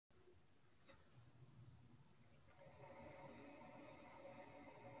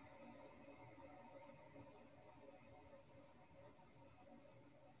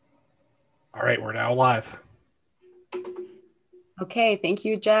All right, we're now live. Okay, thank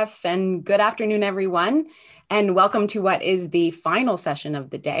you, Jeff, and good afternoon, everyone, and welcome to what is the final session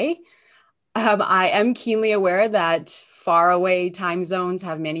of the day. I am keenly aware that faraway time zones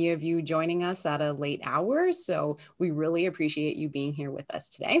have many of you joining us at a late hour, so we really appreciate you being here with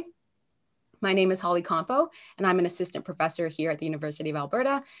us today. My name is Holly Compo, and I'm an assistant professor here at the University of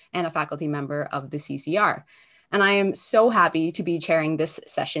Alberta and a faculty member of the CCR. And I am so happy to be chairing this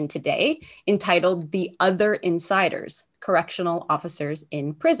session today entitled The Other Insiders, Correctional Officers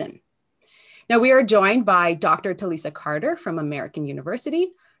in Prison. Now we are joined by Dr. TaLisa Carter from American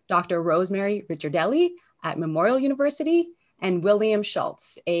University, Dr. Rosemary Ricciardelli at Memorial University, and William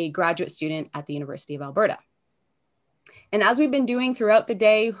Schultz, a graduate student at the University of Alberta. And as we've been doing throughout the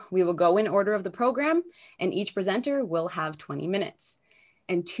day, we will go in order of the program and each presenter will have 20 minutes.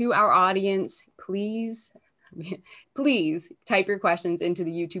 And to our audience, please type your questions into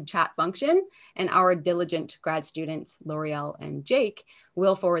the YouTube chat function and our diligent grad students, L'Oreal and Jake,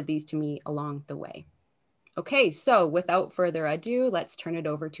 will forward these to me along the way. Okay, so without further ado, let's turn it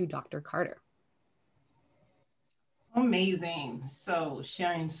over to Dr. Carter. Amazing. So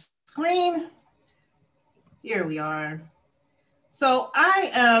sharing screen, here we are. So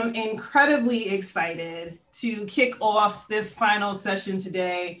I am incredibly excited to kick off this final session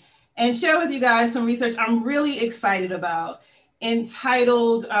today and share with you guys some research I'm really excited about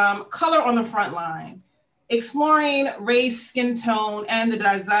entitled Color on the Front Line, Exploring Race, Skin Tone, and the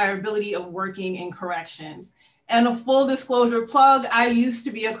Desirability of Working in Corrections. And a full disclosure plug, I used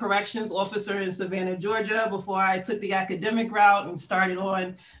to be a corrections officer in Savannah, Georgia before I took the academic route and started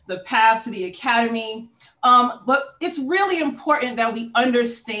on the path to the academy. But it's really important that we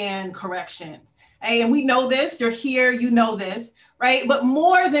understand corrections. And we know this, you're here, you know this, right? But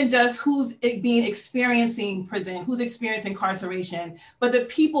more than just who's experiencing prison, who's experiencing incarceration, but the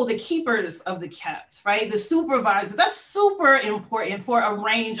people, the keepers of the kept, right? The supervisors, that's super important for a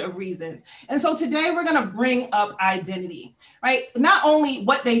range of reasons. And so today we're gonna bring up identity, right? Not only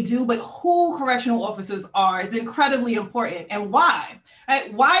what they do, but who correctional officers are is incredibly important. And why,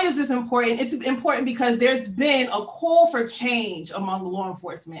 right? Why is this important? It's important because there's been a call for change among law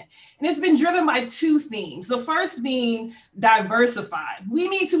enforcement. And it's been driven by two themes. The first being diversify. We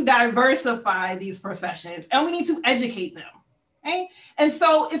need to diversify these professions and we need to educate them. Okay? And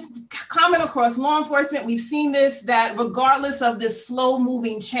so it's common across law enforcement. We've seen this, that regardless of this slow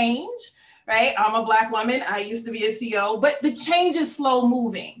moving change, right? I'm a Black woman, I used to be a CO, but the change is slow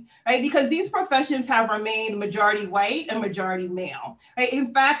moving, right? Because these professions have remained majority white and majority male, right?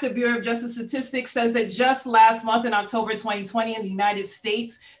 In fact, the Bureau of Justice Statistics says that just last month in October 2020 in the United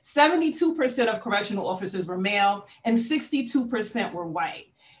States, 72% of correctional officers were male and 62% were white.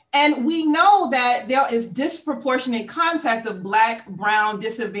 And we know that there is disproportionate contact of Black, brown,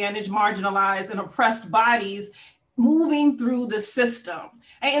 disadvantaged, marginalized, and oppressed bodies moving through the system.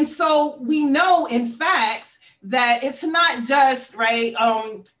 And so we know, in fact, that it's not just, right,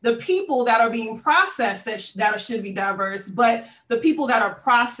 the people that are being processed that should be diverse, but the people that are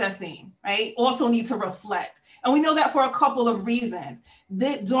processing, right, also need to reflect. And we know that for a couple of reasons.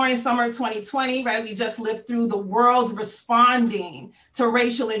 During summer 2020, right, we just lived through the world responding to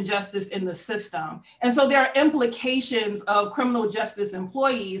racial injustice in the system. And so there are implications of criminal justice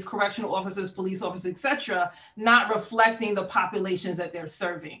employees, correctional officers, police officers, et cetera, not reflecting the populations that they're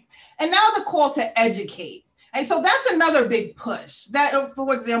serving. And now the call to educate. And so that's another big push. That,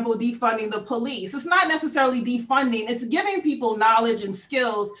 for example, defunding the police. It's not necessarily defunding, it's giving people knowledge and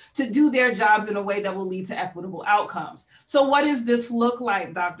skills to do their jobs in a way that will lead to equitable outcomes. So what does this look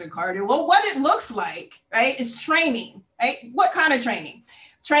like, Dr. Carter? Well, what it looks like, right, is training, right? What kind of training?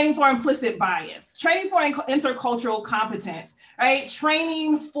 Training for implicit bias, training for intercultural competence, right?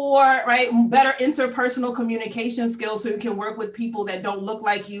 Training for, right, better interpersonal communication skills so you can work with people that don't look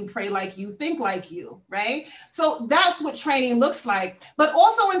like you, pray like you, think like you, right? So that's what training looks like, but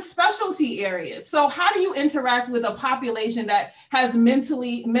also in specialty areas. So how do you interact with a population that has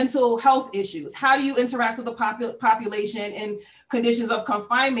mental health issues? How do you interact with a population in conditions of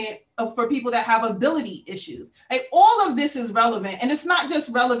confinement for people that have ability issues? Right? All of this is relevant, and it's not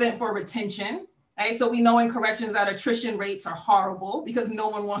just relevant for retention. Right? So we know in corrections that attrition rates are horrible because no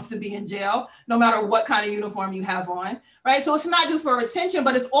one wants to be in jail, no matter what kind of uniform you have on. Right? So it's not just for retention,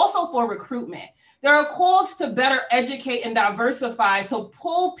 but it's also for recruitment. There are calls to better educate and diversify to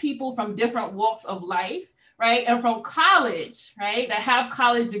pull people from different walks of life, right? And from college, right? That have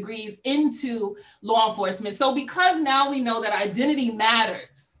college degrees into law enforcement. So because now we know that identity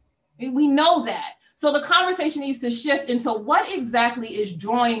matters, we know that. So the conversation needs to shift into what exactly is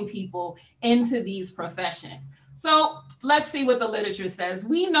drawing people into these professions. So let's see what the literature says.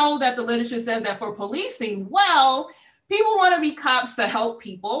 We know that the literature says that for policing, well, people want to be cops to help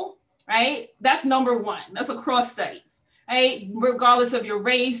people, right? That's number one. That's across studies, right? Regardless of your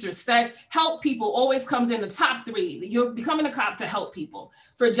race or sex, help people always comes in the top three. You're becoming a cop to help people.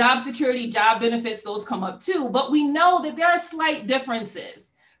 For job security, job benefits, those come up too. But we know that there are slight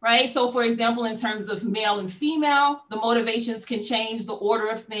differences, right? So for example, in terms of male and female, the motivations can change, the order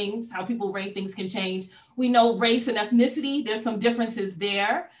of things, how people rate things can change. We know race and ethnicity, there's some differences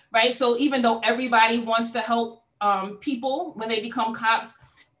there, right? So even though everybody wants to help people when they become cops,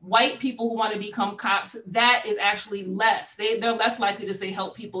 white people who want to become cops, that is actually less. They're less likely to say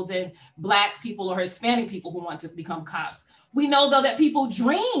help people than Black people or Hispanic people who want to become cops. We know though that people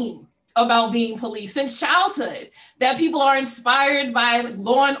dream about being police since childhood, that people are inspired by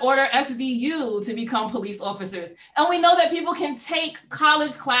Law and Order SVU to become police officers. And we know that people can take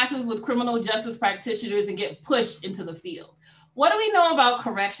college classes with criminal justice practitioners and get pushed into the field. What do we know about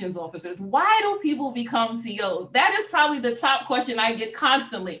corrections officers? Why do people become COs? That is probably the top question I get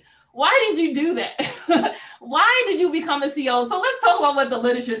constantly. Why did you do that? Why did you become a CO? So let's talk about what the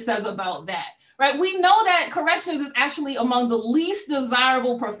literature says about that, right? We know that corrections is actually among the least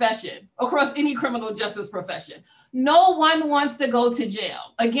desirable profession across any criminal justice profession. No one wants to go to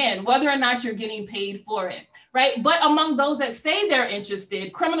jail. Again, whether or not you're getting paid for it, right? But among those that say they're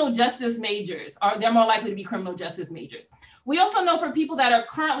interested, criminal justice majors they're more likely to be criminal justice majors. We also know for people that are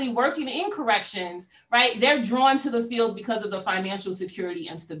currently working in corrections, right? They're drawn to the field because of the financial security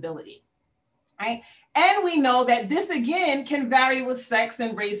and stability, right? And we know that this again can vary with sex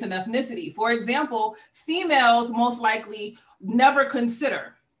and race and ethnicity. For example, females most likely never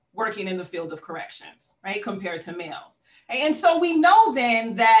consider working in the field of corrections, right, compared to males. And so we know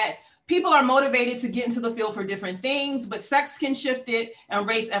then that people are motivated to get into the field for different things, but sex can shift it and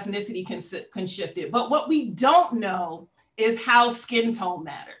race, ethnicity can shift it. But what we don't know is how skin tone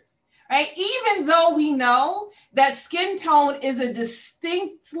matters, right? Even though we know that skin tone is a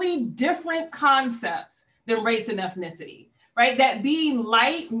distinctly different concept than race and ethnicity, right? That being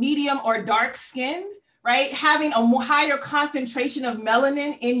light, medium, or dark skinned, right? Having a higher concentration of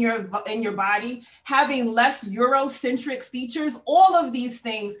melanin in your body, having less Eurocentric features, all of these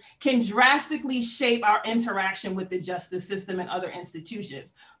things can drastically shape our interaction with the justice system and other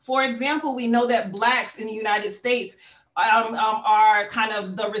institutions. For example, we know that Blacks in the United States are kind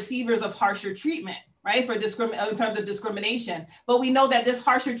of the receivers of harsher treatment, right, in terms of discrimination. But we know that this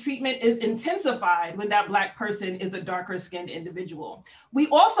harsher treatment is intensified when that Black person is a darker skinned individual. We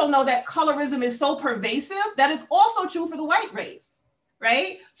also know that colorism is so pervasive that it's also true for the white race,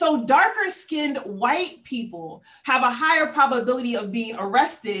 right? So darker skinned white people have a higher probability of being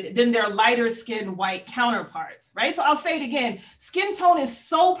arrested than their lighter skinned white counterparts, right? So I'll say it again, skin tone is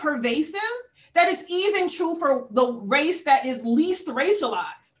so pervasive that it's even true for the race that is least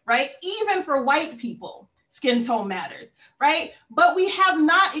racialized, right? Even for white people, skin tone matters, right? But we have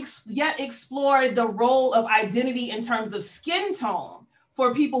not yet explored the role of identity in terms of skin tone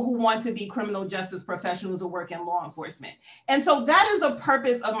for people who want to be criminal justice professionals who work in law enforcement. And so that is the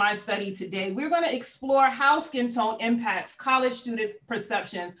purpose of my study today. We're going to explore how skin tone impacts college students'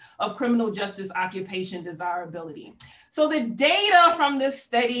 perceptions of criminal justice occupation desirability. So the data from this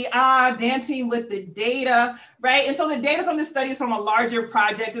study, dancing with the data, right? And so the data from this study is from a larger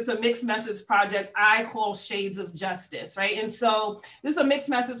project. It's a mixed methods project I call Shades of Justice, right? And so this is a mixed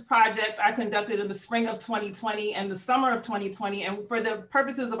methods project I conducted in the spring of 2020 and the summer of 2020. And for the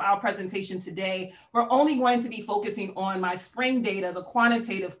purposes of our presentation today, we're only going to be focusing on my spring data, the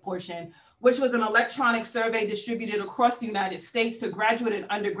quantitative portion, which was an electronic survey distributed across the United States to graduate and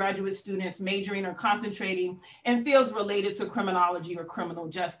undergraduate students majoring or concentrating in fields related to criminology or criminal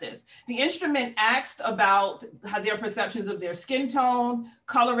justice. The instrument asked about their perceptions of their skin tone,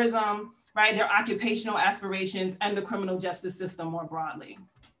 colorism, right, their occupational aspirations, and the criminal justice system more broadly.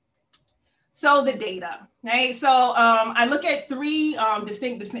 So the data, right? So I look at three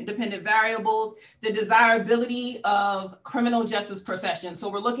distinct dependent variables: the desirability of criminal justice professions. So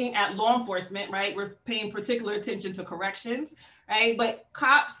we're looking at law enforcement, right? We're paying particular attention to corrections, right? But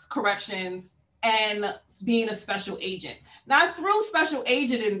cops, corrections, and being a special agent. Now I threw special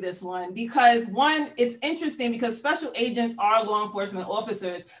agent in this one because one, it's interesting because special agents are law enforcement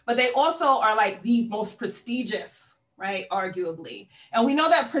officers, but they also are like the most prestigious, right, arguably. And we know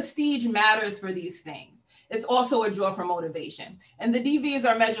that prestige matters for these things. It's also a draw for motivation. And the DVs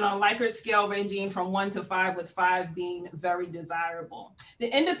are measured on a Likert scale ranging from 1 to 5, with 5 being very desirable.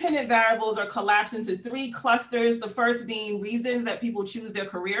 The independent variables are collapsed into 3 clusters, the first being reasons that people choose their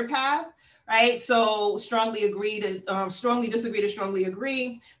career path, right? So strongly agree to strongly disagree to strongly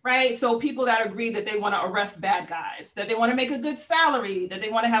agree, right? So people that agree that they want to arrest bad guys, that they want to make a good salary, that they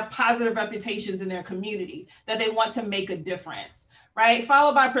want to have positive reputations in their community, that they want to make a difference, right?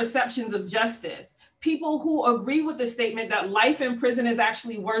 Followed by perceptions of justice. People who agree with the statement that life in prison is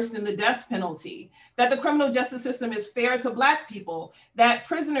actually worse than the death penalty, that the criminal justice system is fair to Black people, that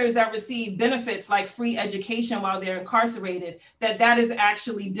prisoners that receive benefits like free education while they're incarcerated, that is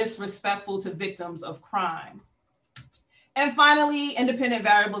actually disrespectful to victims of crime. And finally, independent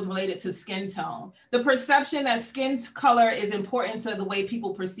variables related to skin tone. The perception that skin color is important to the way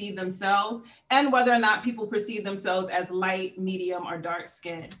people perceive themselves and whether or not people perceive themselves as light, medium, or dark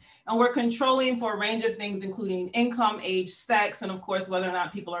skin. And we're controlling for a range of things, including income, age, sex, and of course, whether or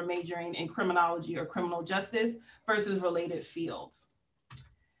not people are majoring in criminology or criminal justice versus related fields.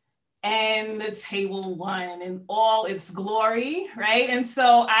 And the table one in all its glory, right? And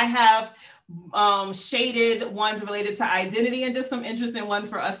so I have shaded ones related to identity and just some interesting ones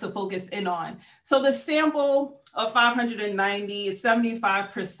for us to focus in on. So the sample of 590 is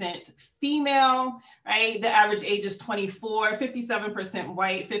 75% female, right? The average age is 24, 57%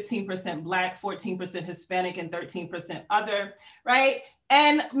 white, 15% Black, 14% Hispanic, and 13% other, right?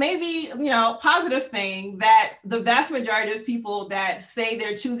 And maybe, positive thing that the vast majority of people that say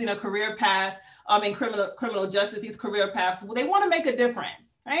they're choosing a career path in criminal justice, these career paths, well, they want to make a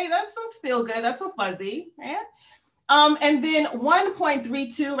difference, right? That does feel good. That's a fuzzy, right? And then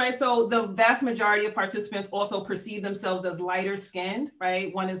 1.32, right? So the vast majority of participants also perceive themselves as lighter skinned,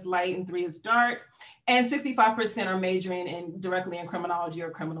 right? 1 is light and 3 is dark. And 65% are majoring directly in criminology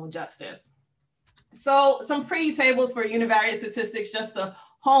or criminal justice. So some pretty tables for univariate statistics just to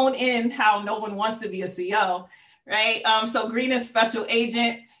hone in how no one wants to be a CO, right? So green is special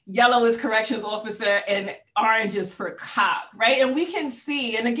agent, yellow is corrections officer, and orange is for cop, right? And we can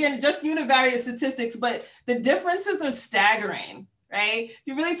see, and again, just univariate statistics, but the differences are staggering, right? If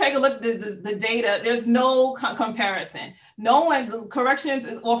you really take a look at the data, there's no comparison. No one, the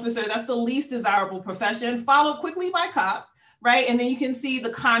corrections officer, that's the least desirable profession, followed quickly by cop, right? And then you can see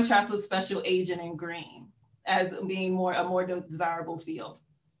the contrast with special agent in green as being a more desirable field.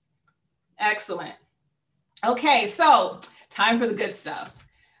 Excellent. Okay, so time for the good stuff.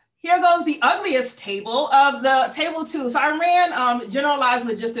 Here goes the ugliest table of the table 2. So I ran generalized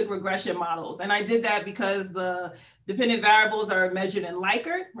logistic regression models, and I did that because the dependent variables are measured in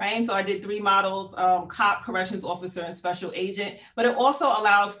Likert, right? And so I did 3 models, cop, corrections officer, and special agent, but it also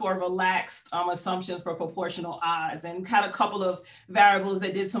allows for relaxed assumptions for proportional odds and had a couple of variables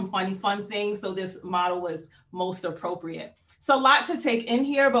that did some fun things. So this model was most appropriate. So a lot to take in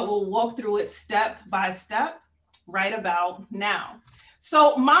here, but we'll walk through it step by step right about now.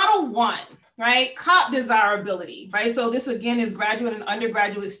 So model 1, right? Cop desirability, right? So this again is graduate and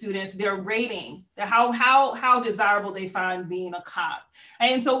undergraduate students, they're rating how desirable they find being a cop.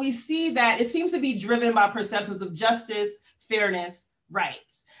 And so we see that it seems to be driven by perceptions of justice, fairness,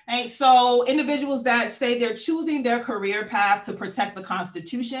 rights, right? So individuals that say they're choosing their career path to protect the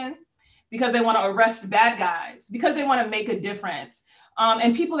Constitution because they want to arrest bad guys, because they want to make a difference.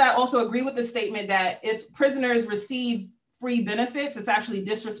 And people that also agree with the statement that if prisoners receive free benefits, it's actually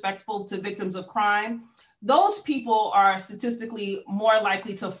disrespectful to victims of crime. Those people are statistically more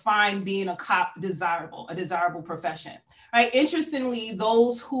likely to find being a cop desirable, a desirable profession, right? Interestingly,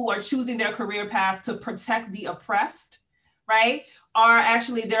 those who are choosing their career path to protect the oppressed, right, are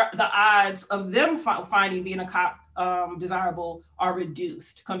actually the odds of them finding being a cop desirable are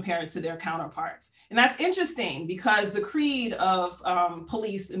reduced compared to their counterparts. And that's interesting because the creed of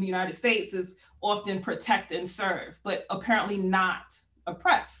police in the United States is often protect and serve, but apparently not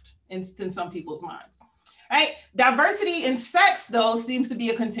oppressed in some people's minds, right? Diversity in sex, though, seems to be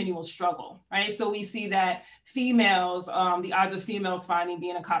a continual struggle, right? So we see that females, the odds of females finding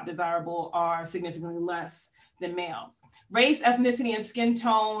being a cop desirable are significantly less than males. Race, ethnicity, and skin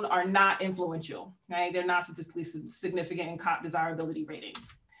tone are not influential, right? They're not statistically significant in cop desirability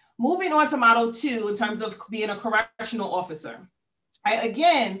ratings. Moving on to model 2 in terms of being a correctional officer, right?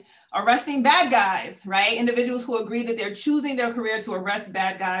 Again, arresting bad guys, right? Individuals who agree that they're choosing their career to arrest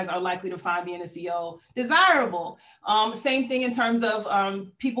bad guys are likely to find being a CO desirable. Same thing in terms of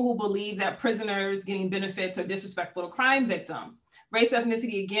people who believe that prisoners getting benefits are disrespectful to crime victims. Race,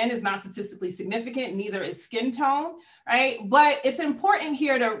 ethnicity, again, is not statistically significant, neither is skin tone, right? But it's important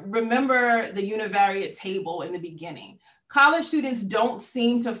here to remember the univariate table in the beginning. College students don't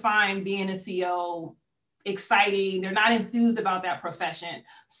seem to find being a CO exciting. They're not enthused about that profession.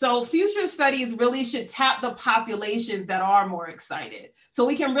 So future studies really should tap the populations that are more excited. So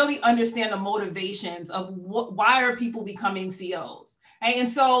we can really understand the motivations of why are people becoming COs, Right? And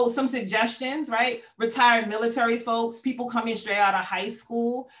so some suggestions, right? Retired military folks, people coming straight out of high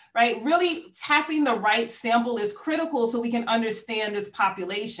school, right? Really tapping the right sample is critical so we can understand this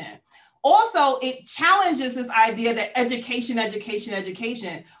population. Also, it challenges this idea that education.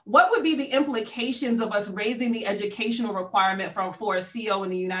 What would be the implications of us raising the educational requirement for a CO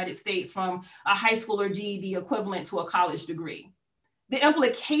in the United States from a high school or GED equivalent to a college degree? The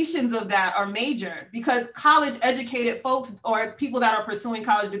implications of that are major because college educated folks or people that are pursuing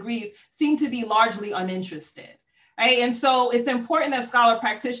college degrees seem to be largely uninterested. Right? And so it's important that scholar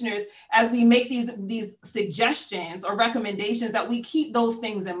practitioners, as we make these suggestions or recommendations, that we keep those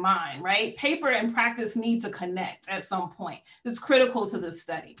things in mind, right? Paper and practice need to connect at some point. It's critical to the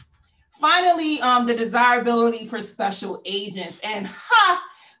study. Finally, the desirability for special agents. And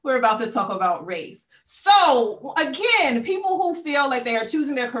we're about to talk about race. So again, people who feel like they are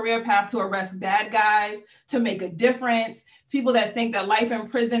choosing their career path to arrest bad guys, to make a difference, people that think that life in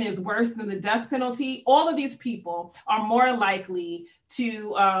prison is worse than the death penalty, all of these people are more likely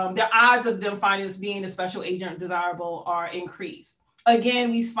to, the odds of them finding this being a special agent desirable are increased. Again,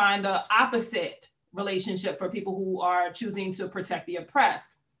 we find the opposite relationship for people who are choosing to protect the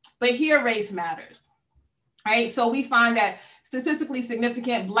oppressed. But here race matters, right? So we find that statistically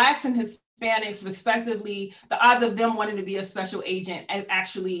significant Blacks and Hispanics, respectively, the odds of them wanting to be a special agent has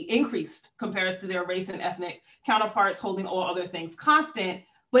actually increased compared to their race and ethnic counterparts, holding all other things constant.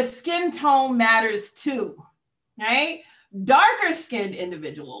 But skin tone matters too, right? Darker skinned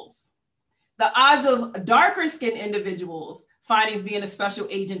individuals, the odds of darker skinned individuals finding being a special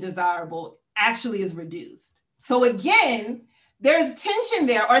agent desirable actually is reduced. So again, there's tension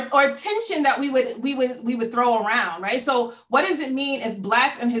there, or tension that we would throw around, right? So what does it mean if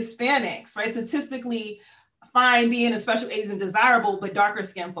Blacks and Hispanics, right, statistically find being a special agent desirable, but darker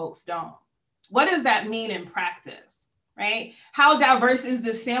skinned folks don't? What does that mean in practice, right? How diverse is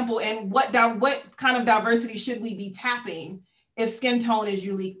this sample, and what kind of diversity should we be tapping if skin tone is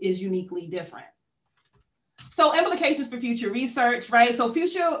uniquely different? So implications for future research, right? So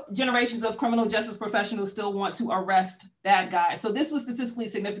future generations of criminal justice professionals still want to arrest bad guys. So this was statistically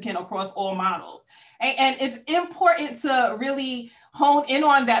significant across all models. And it's important to really hone in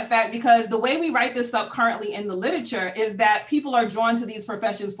on that fact, because the way we write this up currently in the literature is that people are drawn to these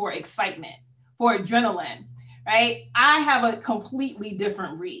professions for excitement, for adrenaline, right? I have a completely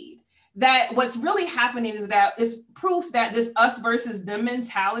different read. That what's really happening is that it's proof that this us versus them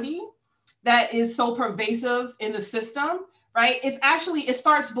mentality that is so pervasive in the system, right? It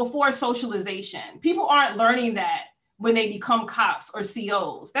starts before socialization. People aren't learning that when they become cops or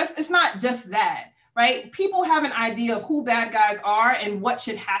COs. It's not just that, right? People have an idea of who bad guys are and what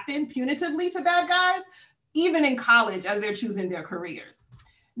should happen punitively to bad guys, even in college as they're choosing their careers.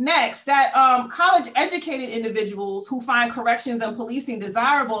 Next, that college educated individuals who find corrections and policing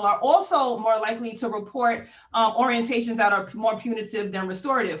desirable are also more likely to report orientations that are more punitive than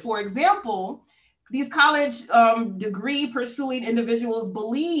restorative. For example, these college degree pursuing individuals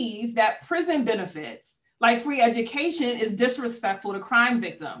believe that prison benefits, like free education, is disrespectful to crime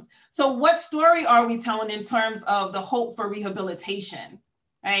victims. So what story are we telling in terms of the hope for rehabilitation,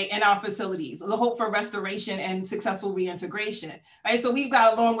 right, in our facilities, the hope for restoration and successful reintegration, right? So we've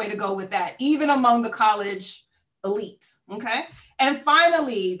got a long way to go with that, even among the college elite, okay? And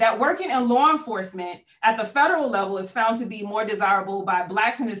finally, that working in law enforcement at the federal level is found to be more desirable by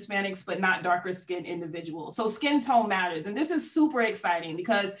Blacks and Hispanics, but not darker skinned individuals. So skin tone matters. And this is super exciting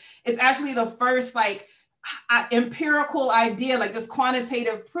because it's actually the first empirical idea, like this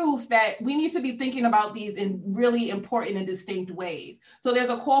quantitative proof that we need to be thinking about these in really important and distinct ways. So there's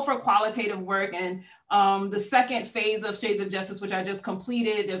a call for qualitative work, and the second phase of Shades of Justice, which I just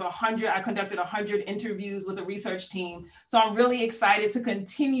completed, I conducted 100 interviews with a research team. So I'm really excited to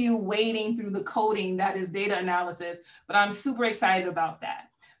continue wading through the coding that is data analysis, but I'm super excited about that.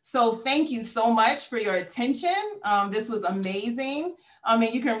 So thank you so much for your attention. This was amazing. And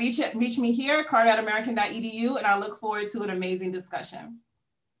you can reach me here, carter@american.edu, and I look forward to an amazing discussion.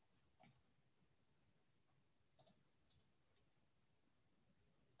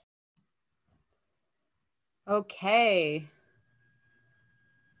 Okay.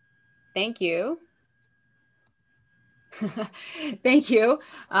 Thank you. Thank you,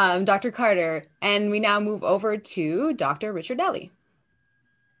 Dr. Carter. And we now move over to Dr. Ricciardelli.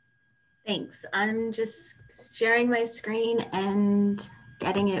 Thanks. I'm just sharing my screen and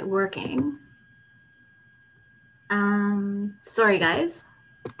getting it working. Sorry, guys.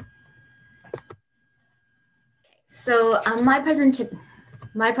 So my presentation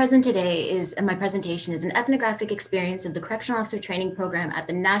is an ethnographic experience of the Correctional Officer Training Program at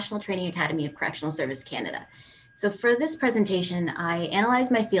the National Training Academy of Correctional Service Canada. So for this presentation, I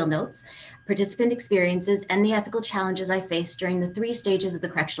analyzed my field notes, participant experiences, and the ethical challenges I faced during the 3 stages of the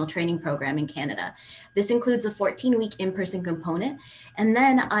correctional training program in Canada. This includes a 14-week in-person component, and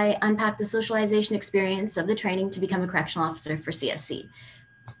then I unpacked the socialization experience of the training to become a correctional officer for CSC.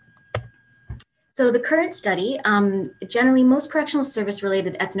 So the current study, generally most correctional service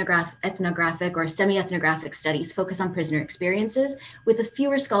related ethnographic or semi-ethnographic studies focus on prisoner experiences, with a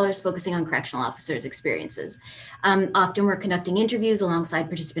fewer scholars focusing on correctional officers' experiences. Often we're conducting interviews alongside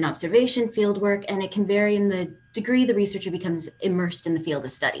participant observation, field work, and it can vary in the degree the researcher becomes immersed in the field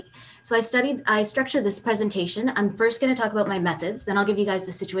of study. So I structured this presentation. I'm first going to talk about my methods, then I'll give you guys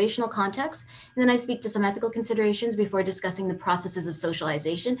the situational context, and then I speak to some ethical considerations before discussing the processes of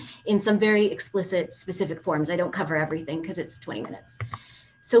socialization in some very explicit, specific forms. I don't cover everything because it's 20 minutes.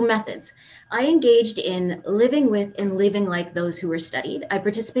 So methods. I engaged in living with and living like those who were studied. I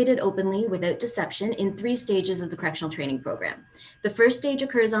participated openly without deception in 3 stages of the correctional training program. The first stage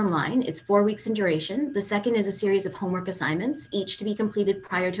occurs online. It's 4 weeks in duration. The second is a series of homework assignments, each to be completed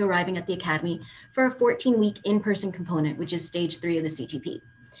prior to arriving at the academy for a 14-week in-person component, which is stage 3 of the CTP.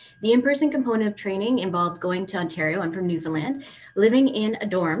 The in-person component of training involved going to Ontario, I'm from Newfoundland, living in a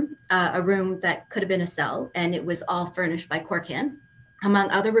dorm, a room that could have been a cell, and it was all furnished by Correctional.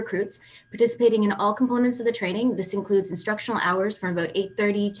 Among other recruits, participating in all components of the training. This includes instructional hours from about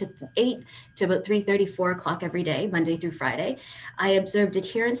 8:30 to 8 to about 3:30, 4 o'clock every day, Monday through Friday. I observed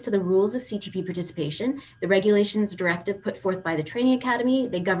adherence to the rules of CTP participation, the regulations directive put forth by the training academy.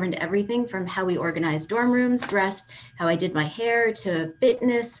 They governed everything from how we organized dorm rooms, dressed, how I did my hair, to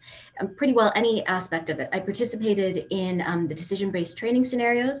fitness, pretty well any aspect of it. I participated in the decision-based training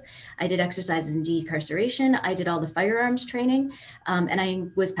scenarios. I did exercises in decarceration. I did all the firearms training, and I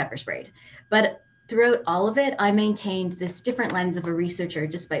was pepper sprayed. But throughout all of it, I maintained this different lens of a researcher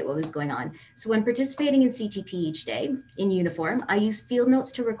despite what was going on. So when participating in CTP each day in uniform, I used field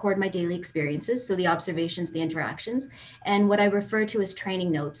notes to record my daily experiences, so the observations, the interactions, and what I refer to as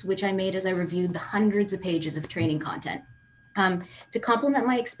training notes, which I made as I reviewed the hundreds of pages of training content. To complement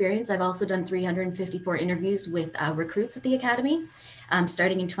my experience, I've also done 354 interviews with recruits at the academy,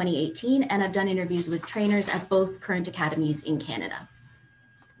 starting in 2018, and I've done interviews with trainers at both current academies in Canada.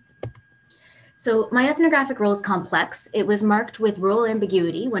 So my ethnographic role is complex. It was marked with role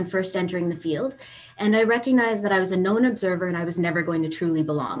ambiguity when first entering the field, and I recognized that I was a known observer and I was never going to truly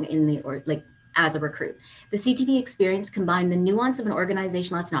belong in as a recruit. The CTP experience combined the nuance of an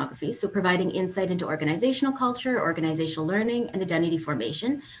organizational ethnography, so providing insight into organizational culture, organizational learning, and identity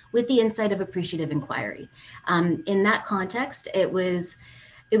formation, with the insight of appreciative inquiry. In that context, it was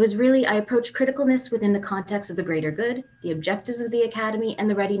really, I approached criticalness within the context of the greater good, the objectives of the academy, and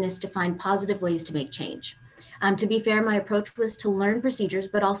the readiness to find positive ways to make change. To be fair, my approach was to learn procedures,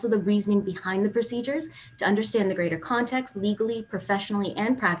 but also the reasoning behind the procedures, to understand the greater context, legally, professionally,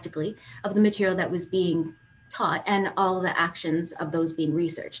 and practically, of the material that was being taught and all the actions of those being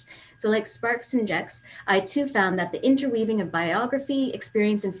researched. So like sparks and jets, I too found that the interweaving of biography,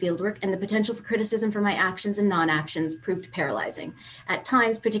 experience, and fieldwork, and the potential for criticism for my actions and non-actions proved paralyzing. At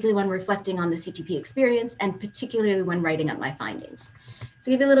times, particularly when reflecting on the CTP experience, and particularly when writing up my findings. So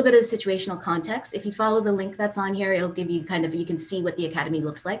give you a little bit of the situational context. If you follow the link that's on here, it'll give you you can see what the academy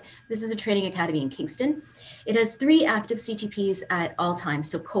looks like. This is a training academy in Kingston. It has 3 active CTPs at all times,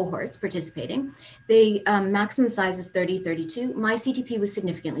 so cohorts participating. The maximum size is 30-32. My CTP was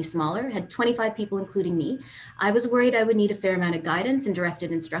significantly smaller, had 25 people, including me. I was worried I would need a fair amount of guidance and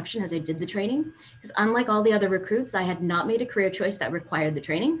directed instruction as I did the training, because unlike all the other recruits, I had not made a career choice that required the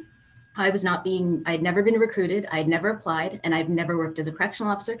training. I'd never been recruited, I'd never applied, and I've never worked as a correctional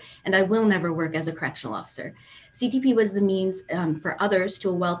officer, and I will never work as a correctional officer. CTP was the means for others to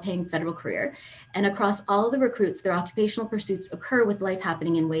a well-paying federal career, and across all the recruits, their occupational pursuits occur with life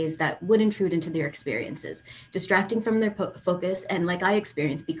happening in ways that would intrude into their experiences, distracting from their focus, and like I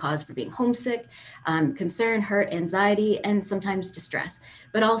experienced, be cause for being homesick, concern, hurt, anxiety, and sometimes distress.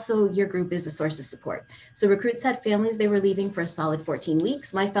 But also your group is a source of support. So recruits had families they were leaving for a solid 14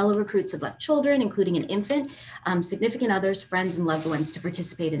 weeks. My fellow recruits had left children, including an infant, significant others, friends, and loved ones to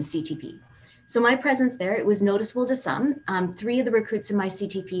participate in CTP. So my presence there, it was noticeable to some. 3 of the recruits in my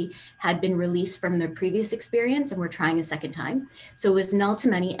CTP had been released from their previous experience and were trying a second time. So it was null to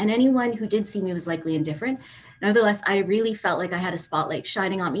many, and anyone who did see me was likely indifferent. Nevertheless, I really felt like I had a spotlight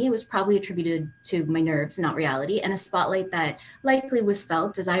shining on me. It was probably attributed to my nerves, not reality, and a spotlight that likely was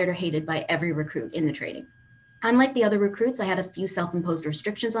felt, desired, or hated by every recruit in the training. Unlike the other recruits, I had a few self-imposed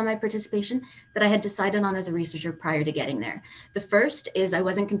restrictions on my participation that I had decided on as a researcher prior to getting there. The first is I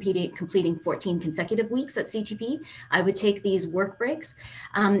wasn't completing 14 consecutive weeks at CTP. I would take these work breaks.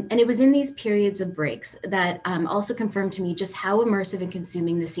 And it was in these periods of breaks that also confirmed to me just how immersive and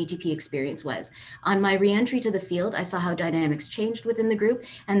consuming the CTP experience was. On my reentry to the field, I saw how dynamics changed within the group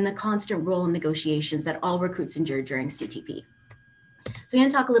and the constant role in negotiations that all recruits endured during CTP. So I'm going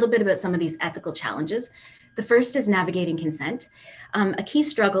to talk a little bit about some of these ethical challenges. The first is navigating consent. A key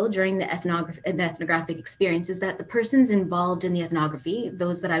struggle during the ethnographic experience is that the persons involved in the ethnography,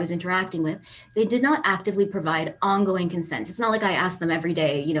 those that I was interacting with, they did not actively provide ongoing consent. It's not like I asked them every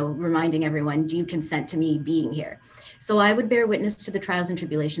day, reminding everyone, do you consent to me being here? So I would bear witness to the trials and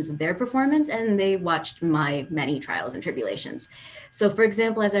tribulations of their performance, and they watched my many trials and tribulations. So for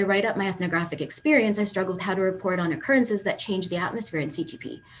example, as I write up my ethnographic experience, I struggled with how to report on occurrences that change the atmosphere in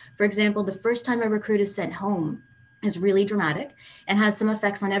CTP. For example, the first time a recruit is sent home is really dramatic and has some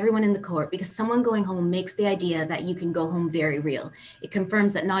effects on everyone in the cohort because someone going home makes the idea that you can go home very real. It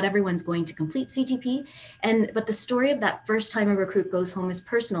confirms that not everyone's going to complete CTP, but the story of that first time a recruit goes home is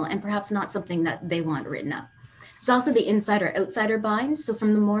personal and perhaps not something that they want written up. There's also the insider-outsider bind. So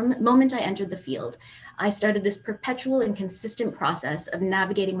from the moment I entered the field, I started this perpetual and consistent process of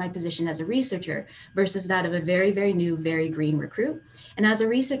navigating my position as a researcher versus that of a very, very new, very green recruit. And as a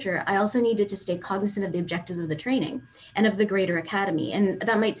researcher, I also needed to stay cognizant of the objectives of the training and of the greater academy. And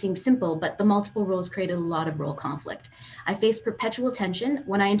that might seem simple, but the multiple roles created a lot of role conflict. I faced perpetual tension.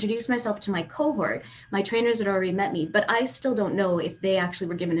 When I introduced myself to my cohort, my trainers had already met me, but I still don't know if they actually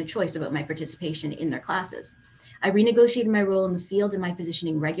were given a choice about my participation in their classes. I renegotiated my role in the field and my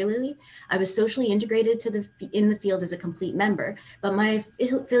positioning regularly. I was socially integrated in the field as a complete member, but my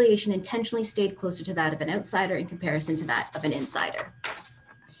affiliation intentionally stayed closer to that of an outsider in comparison to that of an insider.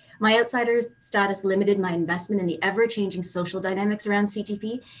 My outsider status limited my investment in the ever-changing social dynamics around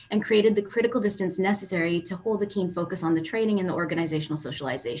CTP and created the critical distance necessary to hold a keen focus on the training and the organizational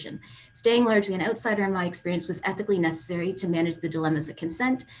socialization. Staying largely an outsider in my experience was ethically necessary to manage the dilemmas of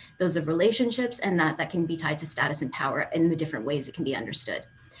consent, those of relationships, and that can be tied to status and power in the different ways it can be understood.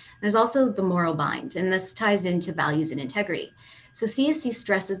 There's also the moral bind, and this ties into values and integrity. So CSC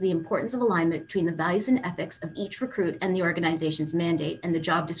stresses the importance of alignment between the values and ethics of each recruit and the organization's mandate and the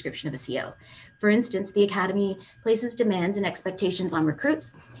job description of a CO. For instance, the Academy places demands and expectations on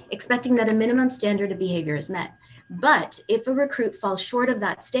recruits, expecting that a minimum standard of behavior is met. But if a recruit falls short of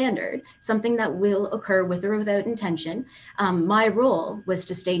that standard, something that will occur with or without intention, my role was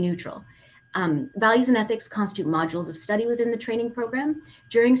to stay neutral. Values and ethics constitute modules of study within the training program.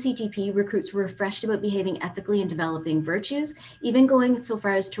 During CTP, recruits were refreshed about behaving ethically and developing virtues, even going so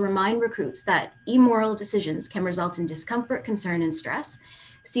far as to remind recruits that immoral decisions can result in discomfort, concern, and stress.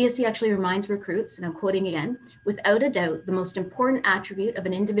 CSC actually reminds recruits, and I'm quoting again, without a doubt, the most important attribute of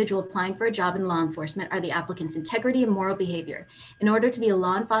an individual applying for a job in law enforcement are the applicant's integrity and moral behavior. In order to be a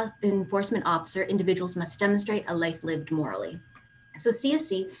law enforcement officer, individuals must demonstrate a life lived morally. So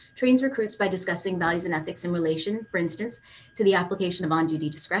CSC trains recruits by discussing values and ethics in relation, for instance, to the application of on-duty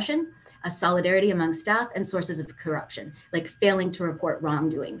discretion, a solidarity among staff, and sources of corruption, like failing to report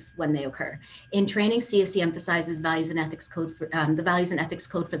wrongdoings when they occur. In training, CSC emphasizes the values and ethics code for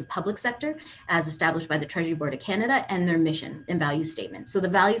the public sector, as established by the Treasury Board of Canada, and their mission and value statement. So the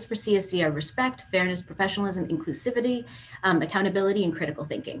values for CSC are respect, fairness, professionalism, inclusivity, accountability, and critical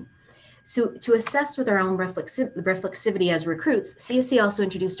thinking. So to assess with our own reflexivity as recruits, CSC also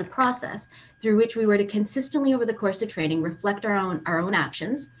introduced a process through which we were to consistently over the course of training reflect our own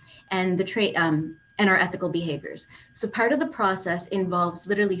actions and and our ethical behaviors. So part of the process involves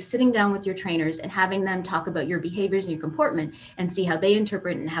literally sitting down with your trainers and having them talk about your behaviors and your comportment and see how they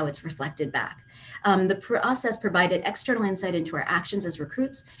interpret and how it's reflected back. The process provided external insight into our actions as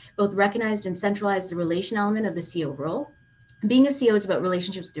recruits, both recognized and centralized the relation element of the CO role. Being a CO is about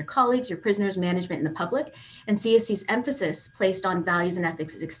relationships with your colleagues, your prisoners, management, and the public. And CSC's emphasis placed on values and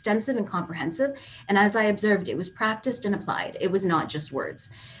ethics is extensive and comprehensive. And as I observed, it was practiced and applied. It was not just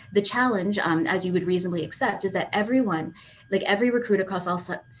words. The challenge, as you would reasonably accept, is that everyone, like every recruit across all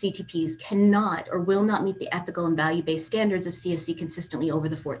CTPs, cannot or will not meet the ethical and value-based standards of CSC consistently over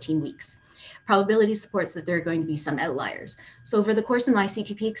the 14 weeks. Probability supports that there are going to be some outliers. So over the course of my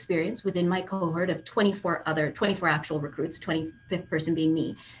CTP experience within my cohort of 24 actual recruits, 25th person being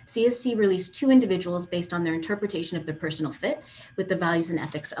me, CSC released 2 individuals based on their interpretation of their personal fit with the values and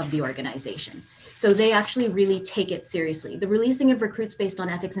ethics of the organization. So they actually really take it seriously. The releasing of recruits based on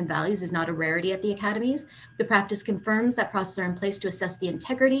ethics and values is not a rarity at the academies. The practice confirms that processes are in place to assess the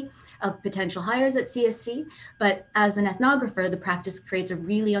integrity of potential hires at CSC. But as an ethnographer, the practice creates a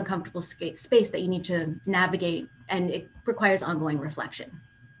really uncomfortable space that you need to navigate, and it requires ongoing reflection.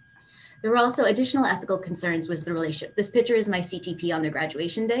 There were also additional ethical concerns with the relationship. This picture is my CTP on their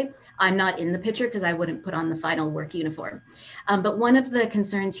graduation day. I'm not in the picture because I wouldn't put on the final work uniform. But one of the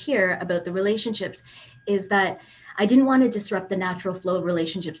concerns here about the relationships is that I didn't want to disrupt the natural flow of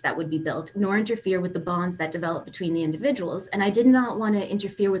relationships that would be built, nor interfere with the bonds that develop between the individuals. And I did not want to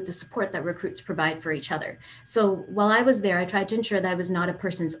interfere with the support that recruits provide for each other. So while I was there, I tried to ensure that I was not a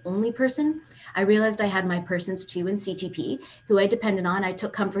person's only person. I realized I had my persons too in CTP, who I depended on. I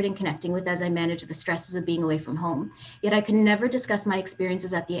took comfort in connecting with as I managed the stresses of being away from home. Yet I could never discuss my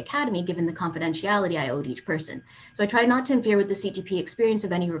experiences at the academy given the confidentiality I owed each person. So I tried not to interfere with the CTP experience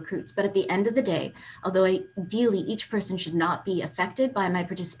of any recruits, but at the end of the day, although ideally each person should not be affected by my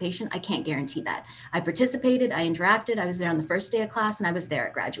participation, I can't guarantee that. I participated, I interacted, I was there on the first day of class, and I was there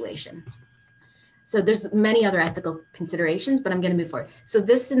at graduation. So there's many other ethical considerations, but I'm going to move forward. So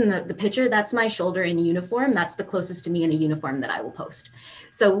this in the picture, that's my shoulder in uniform. That's the closest to me in a uniform that I will post.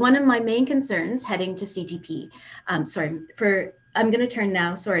 So one of my main concerns heading to CTP, I'm going to turn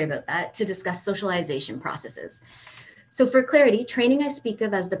now, sorry about that, to discuss socialization processes. So for clarity, training I speak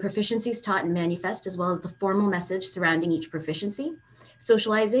of as the proficiencies taught and manifest, as well as the formal message surrounding each proficiency.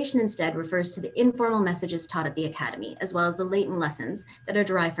 Socialization instead refers to the informal messages taught at the academy, as well as the latent lessons that are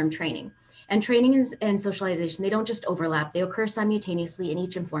derived from training. And training and socialization, they don't just overlap, they occur simultaneously and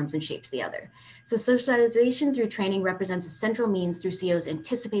each informs and shapes the other. So socialization through training represents a central means through COs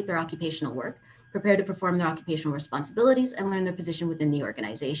anticipate their occupational work, prepare to perform their occupational responsibilities, and learn their position within the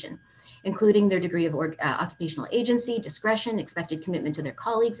organization, including their degree of occupational agency, discretion, expected commitment to their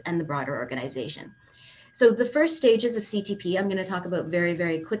colleagues, and the broader organization. So the first stages of CTP, I'm going to talk about very,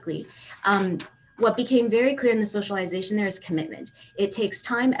 very quickly. What became very clear in the socialization there is commitment. It takes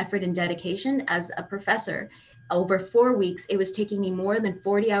time, effort, and dedication. As a professor, over 4 weeks, it was taking me more than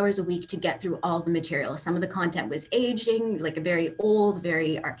 40 hours a week to get through all the material. Some of the content was aging, like a very old,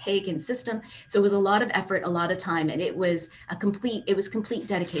 very archaic in system. So it was a lot of effort, a lot of time, and it was complete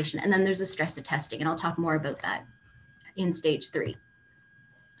dedication. And then there's the stress of testing, and I'll talk more about that in stage 3.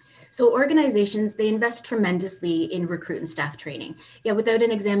 So organizations, they invest tremendously in recruit and staff training. Yet without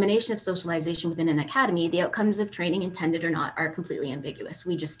an examination of socialization within an academy, the outcomes of training, intended or not, are completely ambiguous.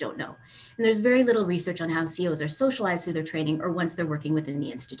 We just don't know. And there's very little research on how COs are socialized through their training or once they're working within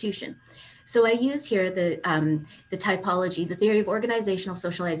the institution. So I use here the typology, the theory of organizational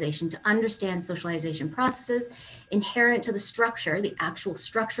socialization, to understand socialization processes inherent to the structure, the actual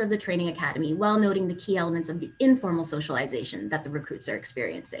structure of the training academy, while noting the key elements of the informal socialization that the recruits are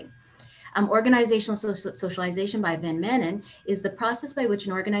experiencing. Organizational socialization by Van Manen is the process by which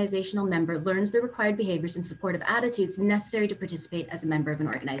an organizational member learns the required behaviors and supportive attitudes necessary to participate as a member of an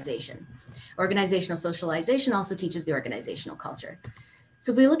organization. Organizational socialization also teaches the organizational culture.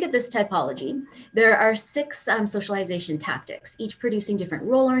 So if we look at this typology, there are 6 socialization tactics, each producing different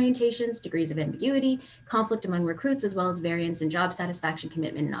role orientations, degrees of ambiguity, conflict among recruits, as well as variance in job satisfaction,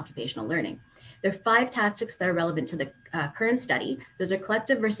 commitment, and occupational learning. There are 5 tactics that are relevant to the current study. Those are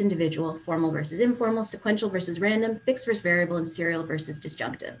collective versus individual, formal versus informal, sequential versus random, fixed versus variable, and serial versus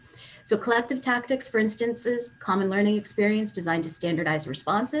disjunctive. So collective tactics, for instance, is common learning experience designed to standardize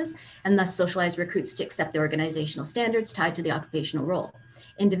responses and thus socialize recruits to accept the organizational standards tied to the occupational role.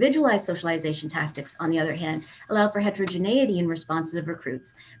 Individualized socialization tactics, on the other hand, allow for heterogeneity in responses of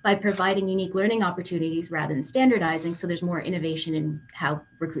recruits by providing unique learning opportunities rather than standardizing, so there's more innovation in how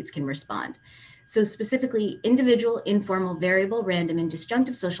recruits can respond. So specifically, individual, informal, variable, random, and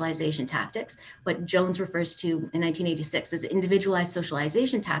disjunctive socialization tactics, what Jones refers to in 1986 as individualized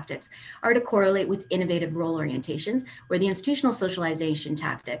socialization tactics, are to correlate with innovative role orientations, where the institutional socialization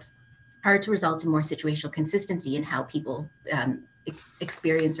tactics are to result in more situational consistency in how people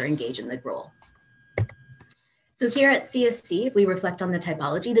experience or engage in the role. So here at CSC, if we reflect on the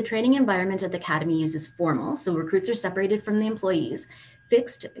typology, the training environment at the academy uses formal, so recruits are separated from the employees.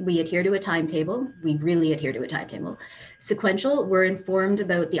 Fixed, we adhere to a timetable. We really adhere to a timetable. Sequential, we're informed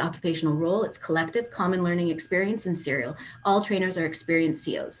about the occupational role. It's collective, common learning experience, and serial. All trainers are experienced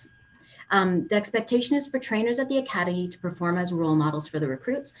COs. The expectation is for trainers at the academy to perform as role models for the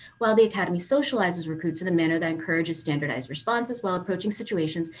recruits, while the academy socializes recruits in a manner that encourages standardized responses while approaching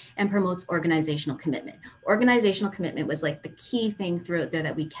situations and promotes organizational commitment. Organizational commitment was like the key thing throughout there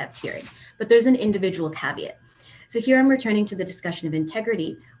that we kept hearing, but there's an individual caveat. So here I'm returning to the discussion of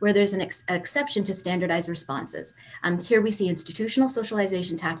integrity, where there's an exception to standardized responses. Here we see institutional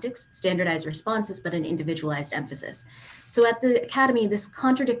socialization tactics, standardized responses, but an individualized emphasis. So at the academy, this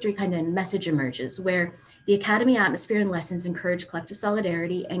contradictory kind of message emerges, where the academy atmosphere and lessons encourage collective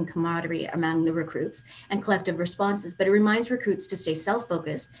solidarity and camaraderie among the recruits and collective responses, but it reminds recruits to stay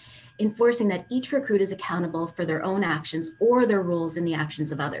self-focused, enforcing that each recruit is accountable for their own actions or their roles in the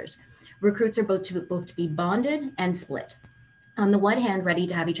actions of others. Recruits are both to be bonded and split. On the one hand, ready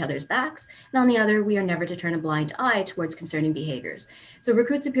to have each other's backs, and on the other, we are never to turn a blind eye towards concerning behaviors. So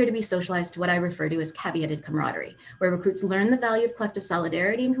recruits appear to be socialized to what I refer to as caveated camaraderie, where recruits learn the value of collective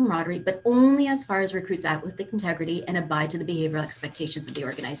solidarity and camaraderie, but only as far as recruits act with integrity and abide to the behavioral expectations of the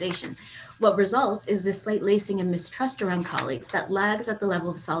organization. What results is this slight lacing and mistrust around colleagues that lags at the level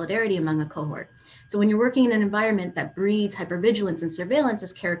of solidarity among a cohort. So when you're working in an environment that breeds hypervigilance and surveillance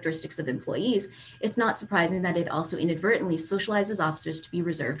as characteristics of employees, it's not surprising that it also inadvertently socializes officers to be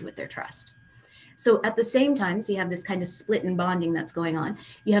reserved with their trust. So at the same time, so you have this kind of split and bonding that's going on,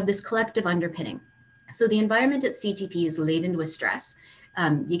 you have this collective underpinning. So the environment at CTP is laden with stress.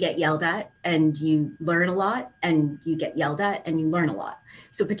 You get yelled at and you learn a lot, and you get yelled at and you learn a lot.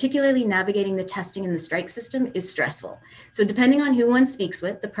 So particularly navigating the testing in the strike system is stressful. So depending on who one speaks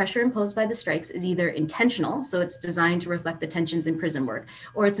with, the pressure imposed by the strikes is either intentional, so it's designed to reflect the tensions in prison work,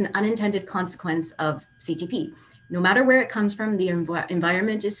 or it's an unintended consequence of CTP. No matter where it comes from, the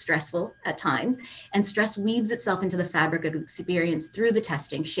environment is stressful at times, and stress weaves itself into the fabric of experience through the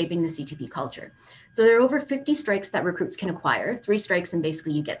testing, shaping the CTP culture. So there are over 50 strikes that recruits can acquire, 3 strikes and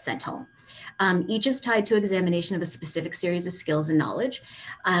basically you get sent home. Each is tied to examination of a specific series of skills and knowledge.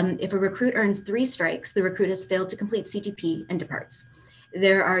 If a recruit earns 3 strikes, the recruit has failed to complete CTP and departs.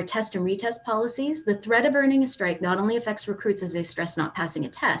 There are test and retest policies. The threat of earning a strike not only affects recruits as they stress not passing a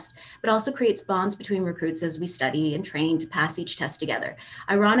test, but also creates bonds between recruits as we study and train to pass each test together.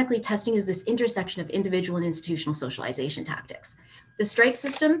 Ironically, testing is this intersection of individual and institutional socialization tactics. The strike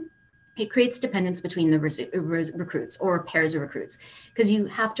system, it creates dependence between the recruits or pairs of recruits, because you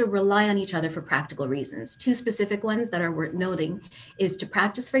have to rely on each other for practical reasons. 2 specific ones that are worth noting is to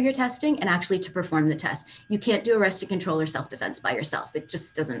practice for your testing and actually to perform the test. You can't do arrested control or self-defense by yourself. It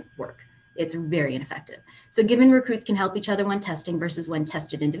just doesn't work. It's very ineffective. So given recruits can help each other when testing versus when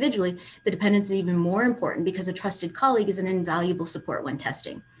tested individually, the dependence is even more important because a trusted colleague is an invaluable support when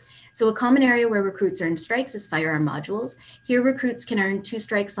testing. So a common area where recruits earn strikes is firearm modules. Here, recruits can earn 2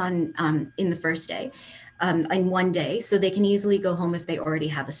 strikes in the first day, in one day, so they can easily go home if they already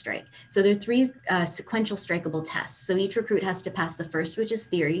have a strike. So there are 3 sequential strikeable tests. So each recruit has to pass the first, which is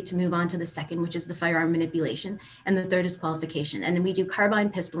theory, to move on to the second, which is the firearm manipulation, and the third is qualification. And then we do carbine,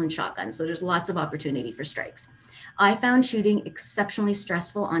 pistol, and shotgun. So there's lots of opportunity for strikes. I found shooting exceptionally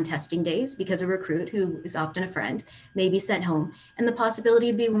stressful on testing days because a recruit, who is often a friend, may be sent home, and the possibility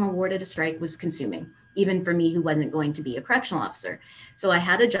of being awarded a strike was consuming, even for me who wasn't going to be a correctional officer. So I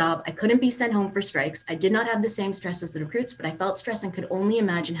had a job, I couldn't be sent home for strikes. I did not have the same stress as the recruits, but I felt stress and could only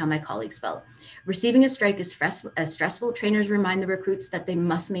imagine how my colleagues felt. Receiving a strike is stressful. Trainers remind the recruits that they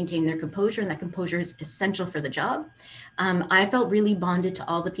must maintain their composure, and that composure is essential for the job. I felt really bonded to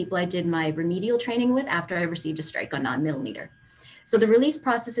all the people I did my remedial training with after I received a strike on 9mm. So the release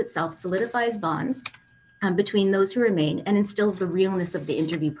process itself solidifies bonds between those who remain and instills the realness of the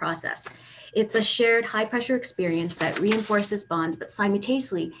interview process. It's a shared high pressure experience that reinforces bonds, but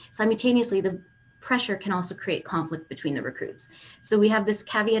simultaneously the pressure can also create conflict between the recruits. So we have this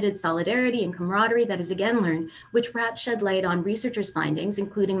caveated solidarity and camaraderie that is again learned, which perhaps shed light on researchers' findings,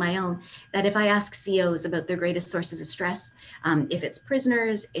 including my own, that if I ask COs about their greatest sources of stress, if it's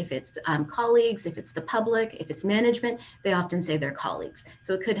prisoners, if it's colleagues, if it's the public, if it's management, they often say their colleagues.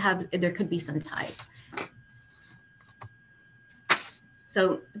 So there could be some ties.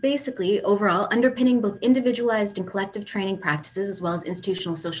 So basically, overall, underpinning both individualized and collective training practices, as well as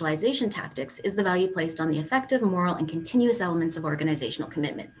institutional socialization tactics, is the value placed on the effective, moral, and continuous elements of organizational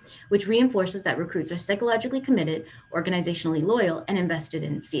commitment, which reinforces that recruits are psychologically committed, organizationally loyal, and invested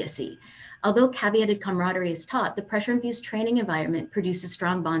in CSE. Although caveated camaraderie is taught, the pressure-infused training environment produces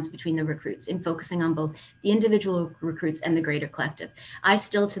strong bonds between the recruits in focusing on both the individual recruits and the greater collective. I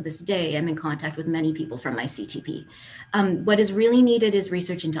still, to this day, am in contact with many people from my CTP. What is really needed is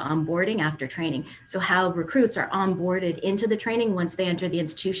research into onboarding after training. So how recruits are onboarded into the training once they enter the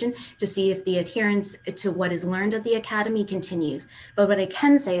institution to see if the adherence to what is learned at the academy continues. But what I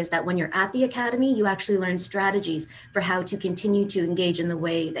can say is that when you're at the academy, you actually learn strategies for how to continue to engage in the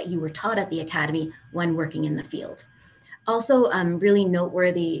way that you were taught at the academy when working in the field. Also, really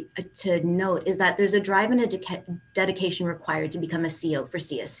noteworthy to note is that there's a drive and a dedication required to become a CO for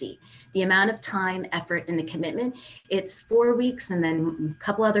CSC. The amount of time, effort, and the commitment, it's 4 weeks and then a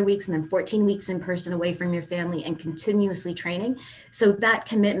couple other weeks and then 14 weeks in person away from your family and continuously training. So that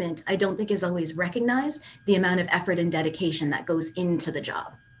commitment, I don't think is always recognized, the amount of effort and dedication that goes into the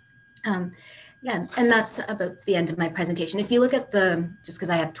job. Yeah, and that's about the end of my presentation. If you look at just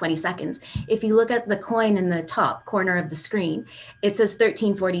because I have 20 seconds, if you look at the coin in the top corner of the screen, it says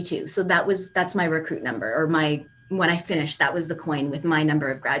 1342. So that's my recruit number, or when I finished, that was the coin with my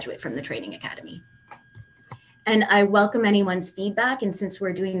number of graduate from the training academy. And I welcome anyone's feedback. And since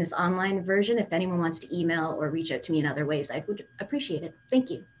we're doing this online version, if anyone wants to email or reach out to me in other ways, I would appreciate it.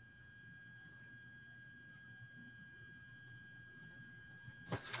 Thank you.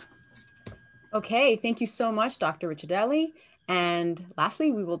 Okay, thank you so much, Dr. Ricciardelli. And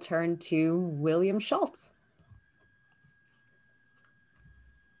lastly, we will turn to William Schultz.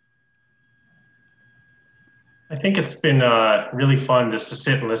 I think it's been really fun just to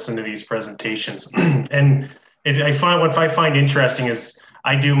sit and listen to these presentations. And what I find interesting is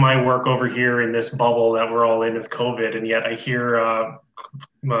I do my work over here in this bubble that we're all in with COVID, and yet I hear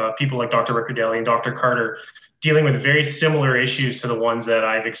people like Dr. Ricciardelli and Dr. Carter dealing with very similar issues to the ones that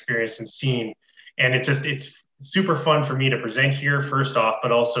I've experienced and seen. And it's super fun for me to present here, first off,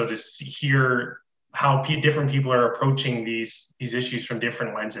 but also to hear how different people are approaching these issues from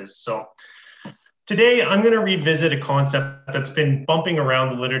different lenses. So today, I'm going to revisit a concept that's been bumping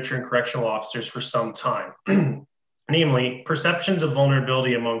around the literature in correctional officers for some time, namely perceptions of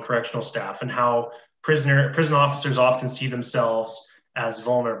vulnerability among correctional staff and how prison officers often see themselves as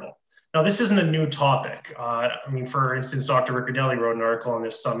vulnerable. Now, this isn't a new topic. For instance, Dr. Ricciardelli wrote an article on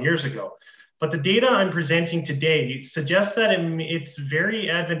this some years ago. But the data I'm presenting today suggests that it's very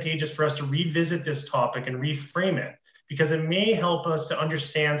advantageous for us to revisit this topic and reframe it, because it may help us to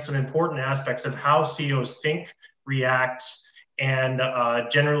understand some important aspects of how COs think, react, and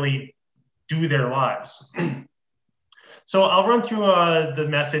generally do their lives. So I'll run through the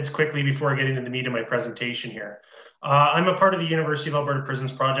methods quickly before I get into the meat of my presentation here. I'm a part of the University of Alberta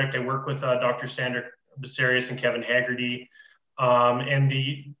Prisons Project. I work with Dr. Sandra Basarius and Kevin Haggerty. And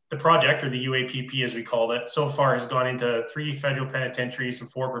the project, or the UAPP as we call it, so far has gone into 3 federal penitentiaries and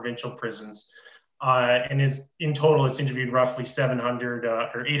 4 provincial prisons. And in total, it's interviewed roughly 700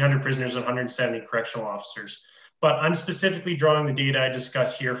 or 800 prisoners and 170 correctional officers. But I'm specifically drawing the data I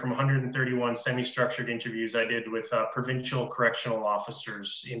discuss here from 131 semi-structured interviews I did with provincial correctional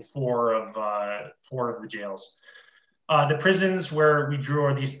officers in 4 of the jails. The prisons where we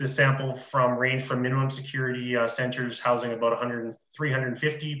drew the sample from range from minimum security centers housing about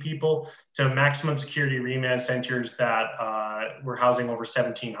 350 people to maximum security remand centers that were housing over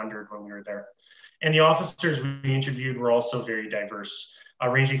 1,700 when we were there. And the officers we interviewed were also very diverse,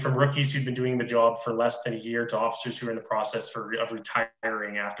 ranging from rookies who'd been doing the job for less than a year to officers who are in the process of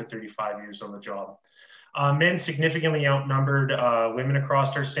retiring after 35 years on the job. Men significantly outnumbered women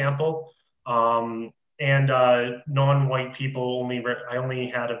across our sample. And non-white people, I only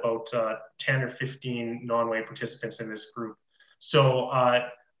had about 10 or 15 non-white participants in this group. So,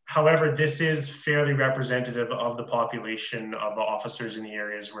 however, this is fairly representative of the population of officers in the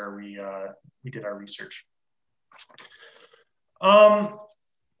areas where we did our research.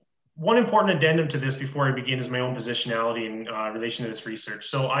 One important addendum to this before I begin is my own positionality in relation to this research.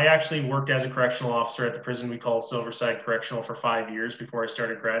 So I actually worked as a correctional officer at the prison we call Silverside Correctional for 5 years before I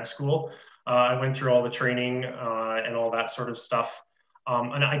started grad school. I went through all the training and all that sort of stuff.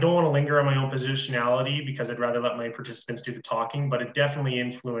 And I don't want to linger on my own positionality because I'd rather let my participants do the talking, but it definitely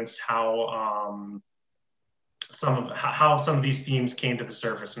influenced how some of these themes came to the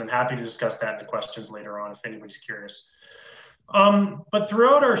surface. And I'm happy to discuss that in the questions later on if anybody's curious. But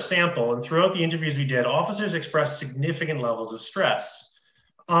throughout our sample and throughout the interviews we did, officers expressed significant levels of stress,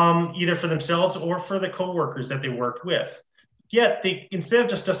 either for themselves or for the coworkers that they worked with. Yet, instead of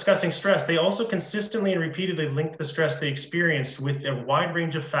just discussing stress, they also consistently and repeatedly linked the stress they experienced with a wide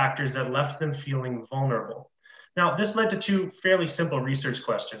range of factors that left them feeling vulnerable. Now, this led to 2 fairly simple research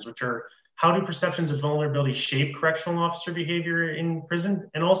questions, which are, how do perceptions of vulnerability shape correctional officer behavior in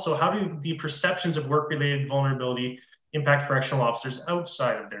prison? And also, how do the perceptions of work-related vulnerability impact correctional officers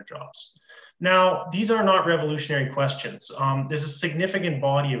outside of their jobs? Now, these are not revolutionary questions. There's a significant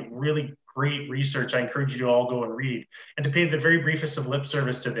body of really great research I encourage you to all go and read. And to pay the very briefest of lip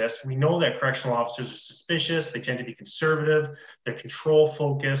service to this, we know that correctional officers are suspicious, they tend to be conservative, they're control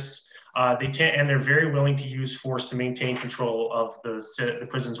focused, and they're very willing to use force to maintain control of the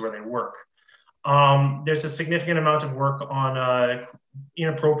prisons where they work. There's a significant amount of work on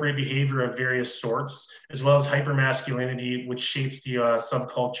inappropriate behavior of various sorts, as well as hypermasculinity, which shapes the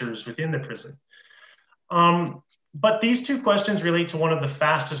subcultures within the prison. But these two questions relate to one of the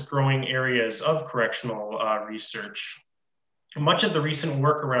fastest growing areas of correctional research. Much of the recent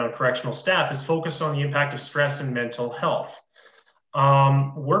work around correctional staff is focused on the impact of stress and mental health.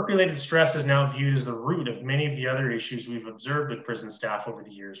 Work-related stress is now viewed as the root of many of the other issues we've observed with prison staff over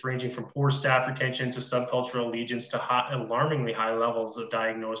the years, ranging from poor staff retention to subcultural allegiance to alarmingly high levels of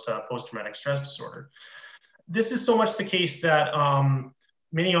diagnosed post-traumatic stress disorder. This is so much the case that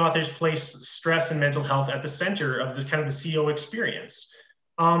many authors place stress and mental health at the center of the kind of the CO experience.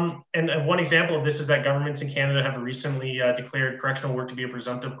 And one example of this is that governments in Canada have recently declared correctional work to be a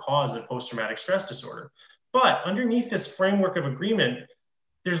presumptive cause of post-traumatic stress disorder. But underneath this framework of agreement,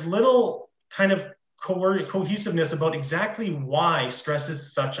 there's little kind of cohesiveness about exactly why stress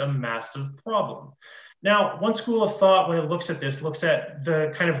is such a massive problem. Now, one school of thought when it looks at this, looks at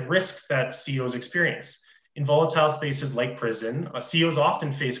the kind of risks that COs experience. In volatile spaces like prison, COs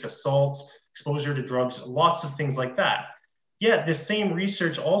often face assaults, exposure to drugs, lots of things like that. Yet this same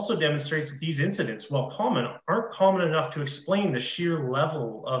research also demonstrates that these incidents, while common, aren't common enough to explain the sheer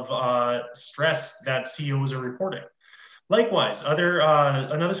level of stress that COs are reporting. Likewise,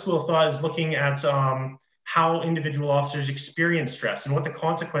 another school of thought is looking at how individual officers experience stress and what the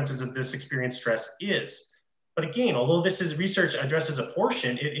consequences of this experienced stress is. But again, although this is research addresses a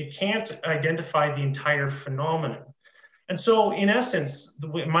portion, it can't identify the entire phenomenon. And so in essence,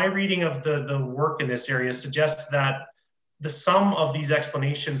 my reading of the work in this area suggests that the sum of these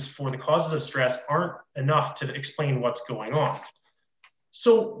explanations for the causes of stress aren't enough to explain what's going on.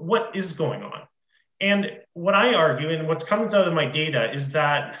 So what is going on? And what I argue, and what comes out of my data, is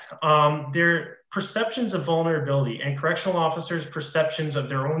that their perceptions of vulnerability and correctional officers' perceptions of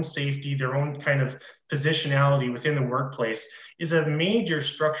their own safety, their own kind of positionality within the workplace is a major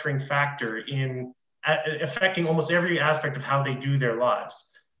structuring factor in affecting almost every aspect of how they do their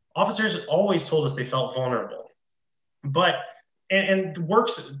lives. Officers always told us they felt vulnerable. But, and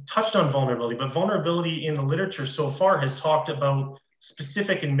works touched on vulnerability, but vulnerability in the literature so far has talked about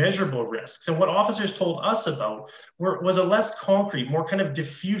specific and measurable risks. And what officers told us about was a less concrete, more kind of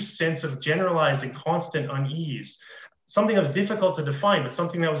diffuse sense of generalized and constant unease, something that was difficult to define, but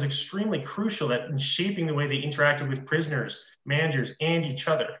something that was extremely crucial in shaping the way they interacted with prisoners, managers, and each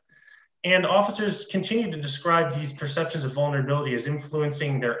other. And officers continue to describe these perceptions of vulnerability as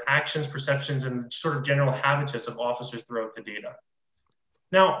influencing their actions, perceptions, and sort of general habitus of officers throughout the data.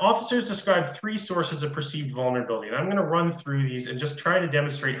 Now, officers describe three sources of perceived vulnerability, and I'm going to run through these and just try to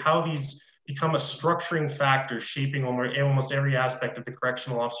demonstrate how these become a structuring factor shaping almost every aspect of the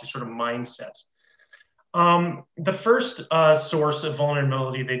correctional officer sort of mindset. The first source of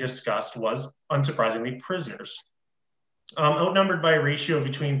vulnerability they discussed was, unsurprisingly, prisoners. Outnumbered by a ratio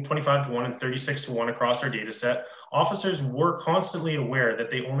between 25-1 and 36-1 across our data set, officers were constantly aware that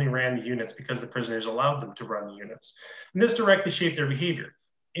they only ran the units because the prisoners allowed them to run the units. And this directly shaped their behavior,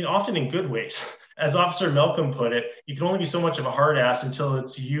 often in good ways. As Officer Malcolm put it, you can only be so much of a hard ass until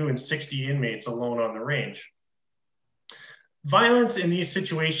it's you and 60 inmates alone on the range. Violence in these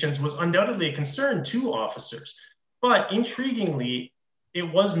situations was undoubtedly a concern to officers, but intriguingly, it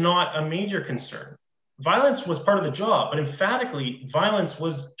was not a major concern. Violence was part of the job, but emphatically, violence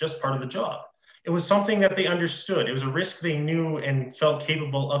was just part of the job. It was something that they understood. It was a risk they knew and felt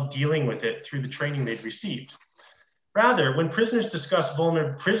capable of dealing with it through the training they'd received. Rather, when officers discussed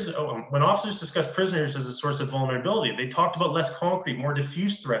prisoners as a source of vulnerability, they talked about less concrete, more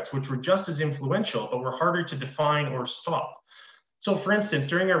diffuse threats, which were just as influential, but were harder to define or stop. So for instance,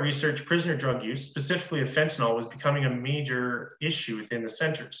 during our research, prisoner drug use, specifically of fentanyl, was becoming a major issue within the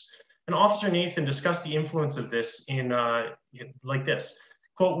centers. And Officer Nathan discussed the influence of this in like this,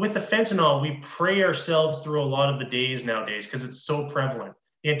 quote, "With the fentanyl, we pray ourselves through a lot of the days nowadays because it's so prevalent.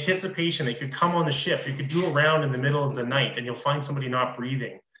 The anticipation that you could come on the shift, you could do a round in the middle of the night and you'll find somebody not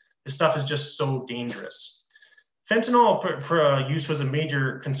breathing. This stuff is just so dangerous." Fentanyl use was a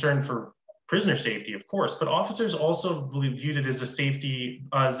major concern for prisoner safety, of course, but officers also viewed it as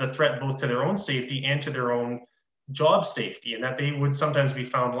a threat both to their own safety and to their own job safety, and that they would sometimes be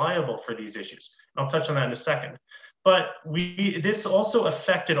found liable for these issues. I'll touch on that in a second. But this also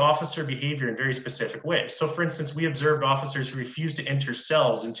affected officer behavior in very specific ways. So for instance, we observed officers who refused to enter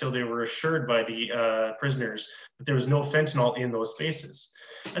cells until they were assured by the prisoners that there was no fentanyl in those spaces.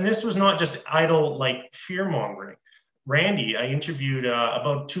 And this was not just idle like fear mongering. Randy, I interviewed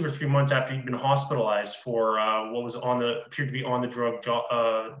about 2 or 3 months after he'd been hospitalized for what was appeared to be on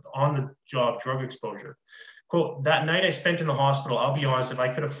the job drug exposure. Quote, that night I spent in the hospital, I'll be honest, if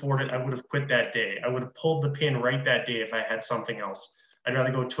I could afford it, I would have quit that day. I would have pulled the pin right that day if I had something else. I'd rather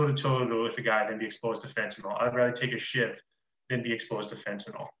go toe-to-toe with a guy than be exposed to fentanyl. I'd rather take a shiv than be exposed to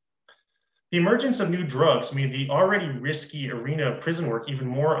fentanyl. The emergence of new drugs made the already risky arena of prison work even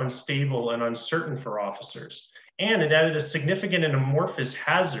more unstable and uncertain for officers. And it added a significant and amorphous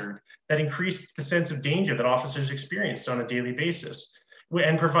hazard that increased the sense of danger that officers experienced on a daily basis,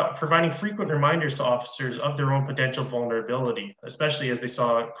 and providing frequent reminders to officers of their own potential vulnerability, especially as they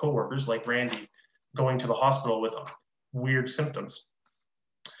saw coworkers like Randy going to the hospital with weird symptoms.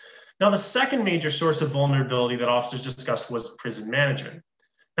 Now, the second major source of vulnerability that officers discussed was prison management.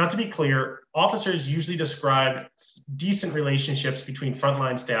 Now, to be clear, officers usually describe decent relationships between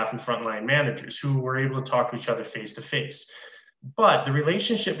frontline staff and frontline managers who were able to talk to each other face to face. But the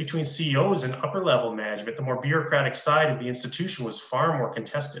relationship between CEOs and upper level management, the more bureaucratic side of the institution, was far more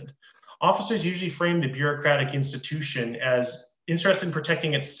contested. Officers usually framed the bureaucratic institution as interested in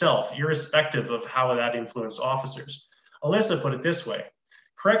protecting itself, irrespective of how that influenced officers. Alyssa put it this way: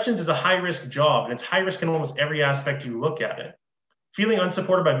 corrections is a high-risk job, and it's high risk in almost every aspect you look at it. Feeling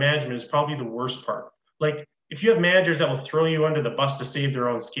unsupported by management is probably the worst part. Like, if you have managers that will throw you under the bus to save their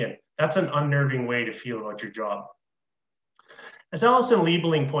own skin, that's an unnerving way to feel about your job. As Alison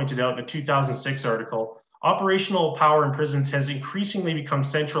Liebling pointed out in a 2006 article, operational power in prisons has increasingly become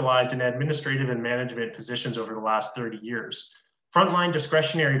centralized in administrative and management positions over the last 30 years. Frontline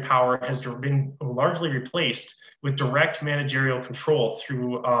discretionary power has been largely replaced with direct managerial control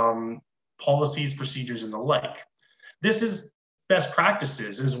through policies, procedures, and the like. This is best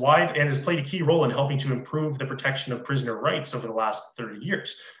practices is wide and has played a key role in helping to improve the protection of prisoner rights over the last 30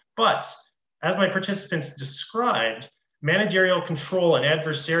 years. But as my participants described, managerial control and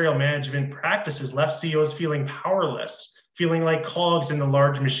adversarial management practices left CEOs feeling powerless, feeling like cogs in the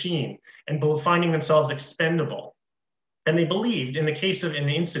large machine, and both finding themselves expendable. And they believed in the case of an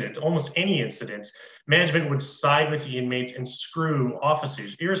incident, almost any incident, management would side with the inmates and screw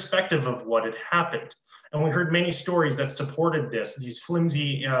officers, irrespective of what had happened. And we heard many stories that supported this, these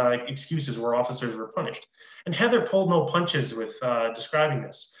flimsy excuses where officers were punished. And Heather pulled no punches with describing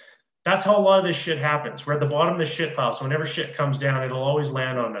this. That's how a lot of this shit happens. We're at the bottom of the shit pile, so whenever shit comes down, it'll always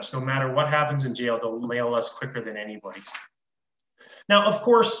land on us. No matter what happens in jail, they'll nail us quicker than anybody. Now, of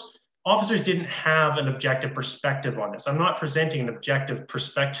course, officers didn't have an objective perspective on this. I'm not presenting an objective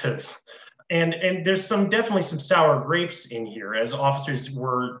perspective. And there's definitely some sour grapes in here, as officers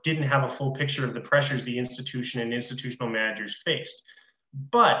didn't have a full picture of the pressures the institution and institutional managers faced.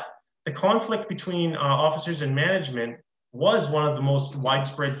 But the conflict between officers and management was one of the most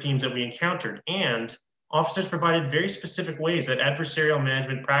widespread themes that we encountered. And officers provided very specific ways that adversarial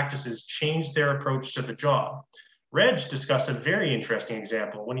management practices changed their approach to the job. Reg discussed a very interesting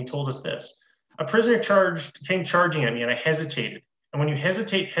example when he told us this. A prisoner came charging at me and I hesitated. And when you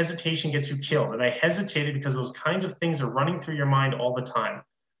hesitate, hesitation gets you killed. And I hesitated because those kinds of things are running through your mind all the time.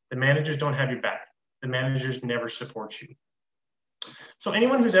 The managers don't have your back. The managers never support you. So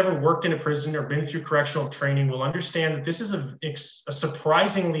anyone who's ever worked in a prison or been through correctional training will understand that this is a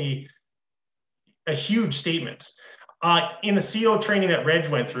surprisingly huge statement. In the CO training that Reg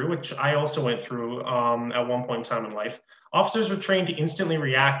went through, which I also went through at one point in time in life, officers were trained to instantly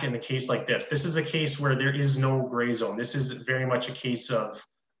react in a case like this. This is a case where there is no gray zone. This is very much a case of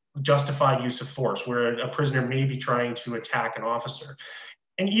justified use of force, where a prisoner may be trying to attack an officer.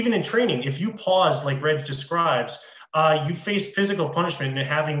 And even in training, if you pause, like Reg describes, you face physical punishment in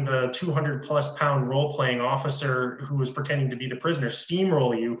having the 200+ pound role-playing officer who was pretending to be the prisoner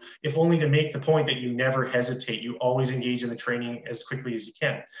steamroll you, if only to make the point that you never hesitate. You always engage in the training as quickly as you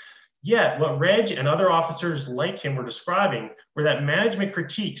can. Yet, what Reg and other officers like him were describing were that management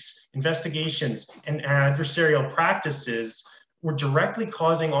critiques, investigations, and adversarial practices were directly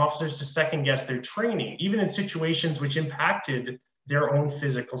causing officers to second-guess their training, even in situations which impacted their own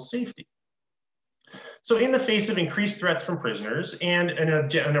physical safety. So in the face of increased threats from prisoners and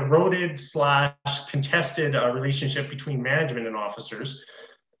an eroded / contested relationship between management and officers,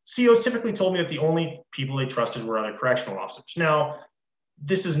 COs typically told me that the only people they trusted were other correctional officers. Now,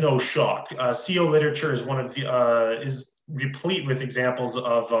 this is no shock. CO literature is is replete with examples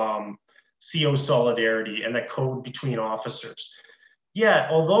of CO solidarity and the code between officers. Yet,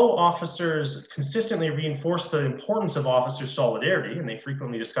 although officers consistently reinforce the importance of officer solidarity, and they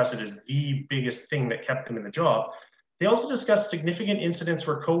frequently discuss it as the biggest thing that kept them in the job, they also discuss significant incidents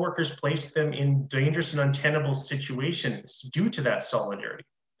where coworkers placed them in dangerous and untenable situations due to that solidarity.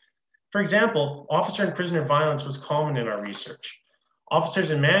 For example, officer and prisoner violence was common in our research. Officers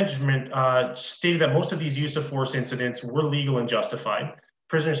and management stated that most of these use of force incidents were legal and justified.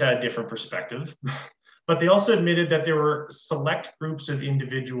 Prisoners had a different perspective. But they also admitted that there were select groups of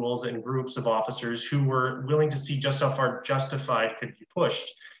individuals and groups of officers who were willing to see just how far justified could be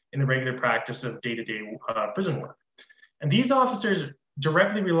pushed in the regular practice of day-to-day prison work. And these officers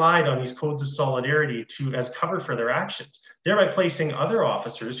directly relied on these codes of solidarity as cover for their actions, thereby placing other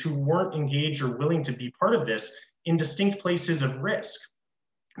officers who weren't engaged or willing to be part of this in distinct places of risk.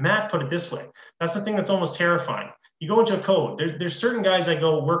 Matt put it this way. That's the thing that's almost terrifying. You go into a code, there's certain guys I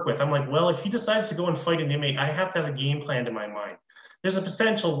go work with. I'm like, well, if he decides to go and fight an inmate, I have to have a game plan in my mind. There's a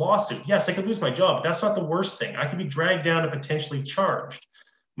potential lawsuit. Yes, I could lose my job, but that's not the worst thing. I could be dragged down and potentially charged.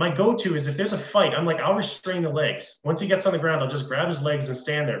 My go-to is if there's a fight, I'm like, I'll restrain the legs. Once he gets on the ground, I'll just grab his legs and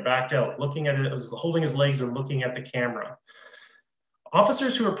stand there, backed out, looking at it, holding his legs and looking at the camera.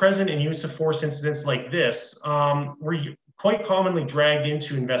 Officers who are present in use of force incidents like this were quite commonly dragged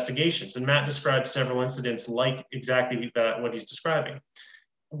into investigations. And Matt described several incidents like exactly what he's describing.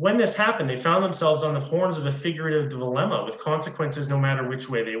 When this happened, they found themselves on the horns of a figurative dilemma with consequences no matter which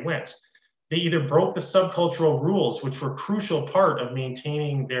way they went. They either broke the subcultural rules, which were a crucial part of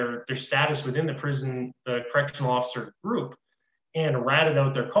maintaining their status within the prison, the correctional officer group, and ratted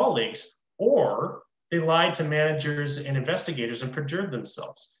out their colleagues, or they lied to managers and investigators and perjured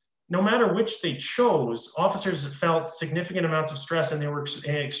themselves. No matter which they chose, officers felt significant amounts of stress and they were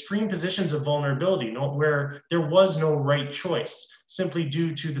in extreme positions of vulnerability where there was no right choice, simply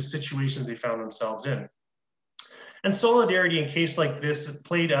due to the situations they found themselves in. And solidarity in a case like this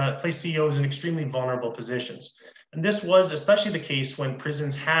placed CEOs in extremely vulnerable positions. And this was especially the case when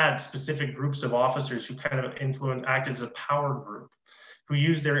prisons had specific groups of officers who kind of acted as a power group, who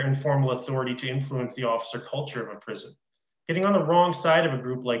used their informal authority to influence the officer culture of a prison. Getting on the wrong side of a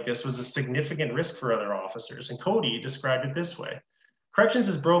group like this was a significant risk for other officers. And Cody described it this way. Corrections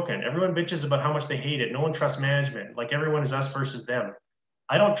is broken. Everyone bitches about how much they hate it. No one trusts management. Like everyone is us versus them.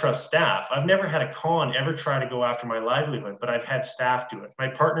 I don't trust staff. I've never had a con ever try to go after my livelihood, but I've had staff do it. My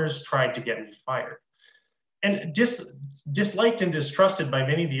partners tried to get me fired. And disliked and distrusted by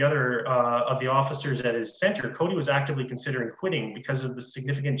many of the other of the officers at his center, Cody was actively considering quitting because of the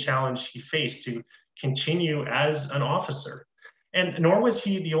significant challenge he faced to continue as an officer. And nor was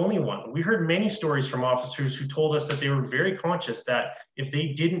he the only one. We heard many stories from officers who told us that they were very conscious that if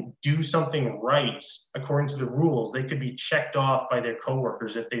they didn't do something right according to the rules, they could be checked off by their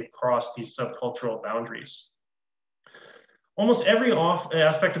coworkers if they crossed these subcultural boundaries. Almost every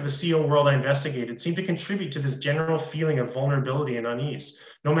aspect of the CO world I investigated seemed to contribute to this general feeling of vulnerability and unease.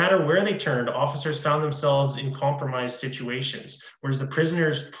 No matter where they turned, officers found themselves in compromised situations, whereas the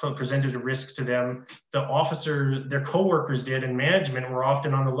prisoners presented a risk to them, the officers, their coworkers did, and management were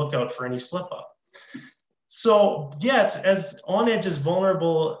often on the lookout for any slip up. So yet, as on edge as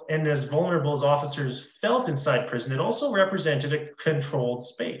vulnerable as officers felt inside prison, it also represented a controlled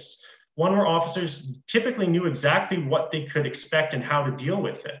space. One where officers typically knew exactly what they could expect and how to deal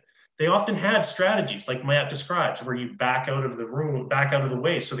with it. They often had strategies like Matt describes, where you back out of the room, back out of the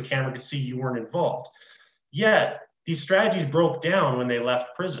way so the camera could see you weren't involved. Yet, these strategies broke down when they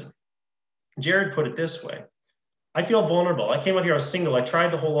left prison. Jared put it this way. I feel vulnerable. I came out here, I was single. I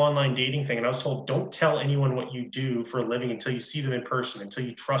tried the whole online dating thing and I was told, don't tell anyone what you do for a living until you see them in person, until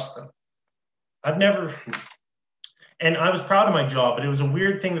you trust them. And I was proud of my job, but it was a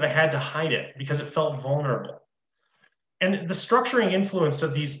weird thing that I had to hide it because it felt vulnerable. And the structuring influence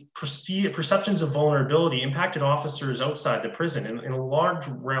of these perceptions of vulnerability impacted officers outside the prison in a large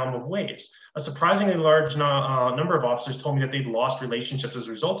realm of ways. A surprisingly large number of officers told me that they'd lost relationships as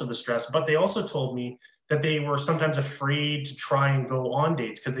a result of the stress, but they also told me that they were sometimes afraid to try and go on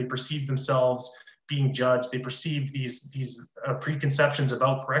dates because they perceived themselves being judged. They perceived these preconceptions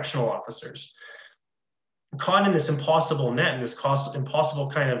about correctional officers. Caught in this impossible net and this impossible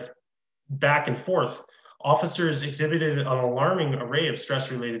kind of back and forth, officers exhibited an alarming array of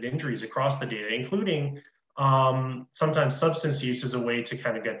stress-related injuries across the data, including sometimes substance use as a way to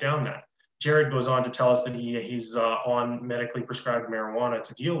kind of get down that. Jared goes on to tell us that he's on medically prescribed marijuana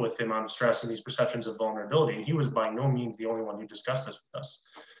to deal with the amount of stress and these perceptions of vulnerability. And he was by no means the only one who discussed this with us.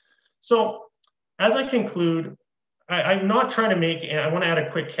 So as I conclude, I'm not trying to make, and I want to add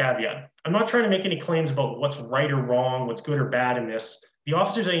a quick caveat. I'm not trying to make any claims about what's right or wrong, what's good or bad in this. The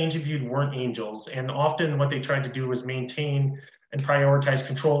officers I interviewed weren't angels, and often what they tried to do was maintain and prioritize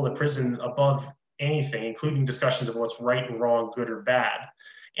control of the prison above anything, including discussions of what's right and wrong, good or bad.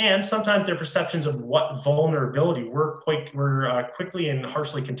 And sometimes their perceptions of what vulnerability were quickly and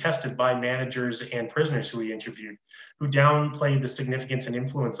harshly contested by managers and prisoners who we interviewed, who downplayed the significance and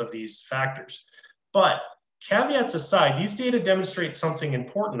influence of these factors. But caveats aside, these data demonstrate something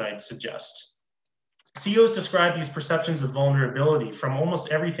important, I'd suggest. CEOs describe these perceptions of vulnerability from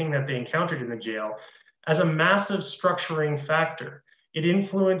almost everything that they encountered in the jail as a massive structuring factor. It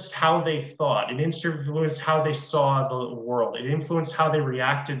influenced how they thought. It influenced how they saw the world. It influenced how they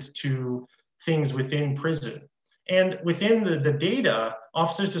reacted to things within prison. And within the data,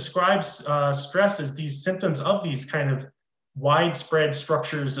 officers describe stress as these symptoms of these kind of widespread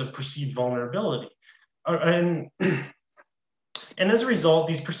structures of perceived vulnerability. And as a result,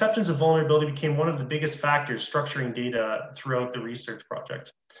 these perceptions of vulnerability became one of the biggest factors structuring data throughout the research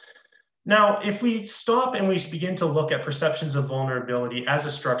project. Now, if we stop and we begin to look at perceptions of vulnerability as a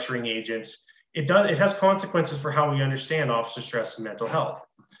structuring agent, it has consequences for how we understand officer stress and mental health.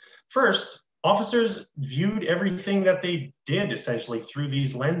 First, officers viewed everything that they did essentially through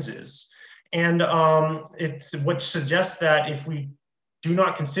these lenses. And it's what suggests that if we do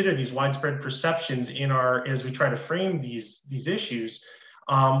not consider these widespread perceptions as we try to frame these issues,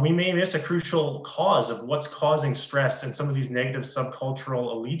 we may miss a crucial cause of what's causing stress and some of these negative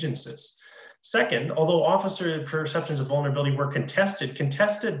subcultural allegiances. Second, although officer perceptions of vulnerability were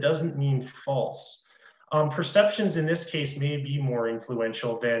contested doesn't mean false. Perceptions in this case may be more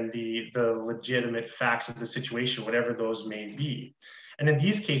influential than the legitimate facts of the situation, whatever those may be. And in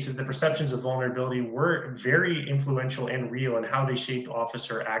these cases, the perceptions of vulnerability were very influential and real in how they shaped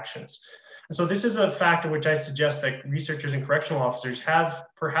officer actions. And so this is a factor which I suggest that researchers and correctional officers have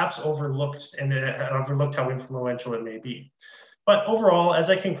perhaps overlooked how influential it may be. But overall, as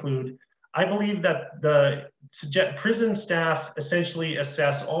I conclude, I believe that the prison staff essentially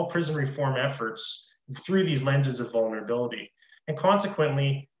assess all prison reform efforts through these lenses of vulnerability. And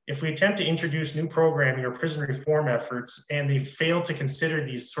consequently, if we attempt to introduce new programming or prison reform efforts and they fail to consider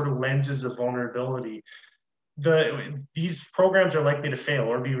these sort of lenses of vulnerability, these programs are likely to fail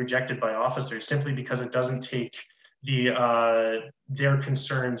or be rejected by officers simply because it doesn't take their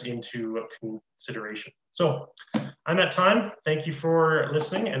concerns into consideration. So I'm at time. Thank you for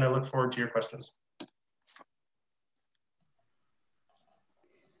listening, and I look forward to your questions.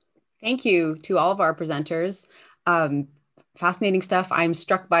 Thank you to all of our presenters. Fascinating stuff. I'm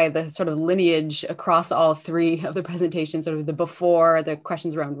struck by the sort of lineage across all three of the presentations, sort of the before, the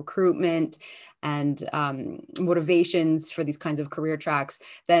questions around recruitment and motivations for these kinds of career tracks,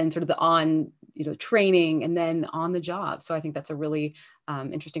 then sort of the on, training, and then on the job. So I think that's a really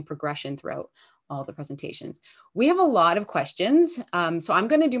interesting progression throughout all the presentations. We have a lot of questions. So I'm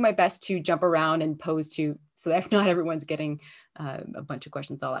going to do my best to jump around and pose so that if not everyone's getting a bunch of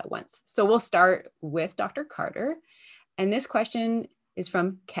questions all at once. So we'll start with Dr. Carter. And this question is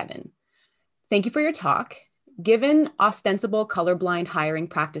from Kevin. Thank you for your talk. Given ostensible colorblind hiring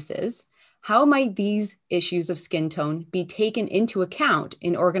practices, how might these issues of skin tone be taken into account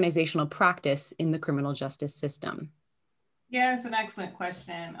in organizational practice in the criminal justice system? Yeah, it's an excellent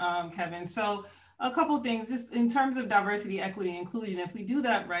question, Kevin. So a couple of things, just in terms of diversity, equity, and inclusion, if we do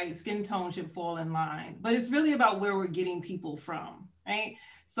that right, skin tone should fall in line. But it's really about where we're getting people from, right?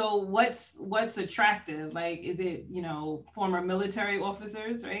 So what's attractive? Like, is it, former military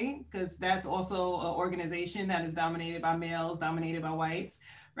officers, right? Because that's also an organization that is dominated by males, dominated by whites,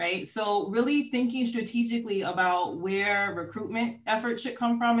 right? So really thinking strategically about where recruitment efforts should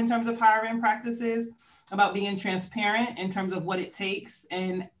come from in terms of hiring practices, about being transparent in terms of what it takes,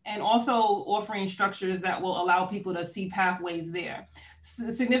 and also offering structures that will allow people to see pathways there.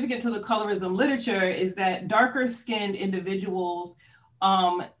 Significant to the colorism literature is that darker skinned individuals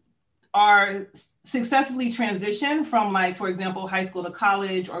are successfully transitioned from, like, for example, high school to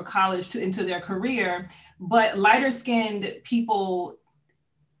college or college into their career, but lighter skinned people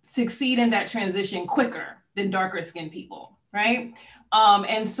succeed in that transition quicker than darker skinned people. Right.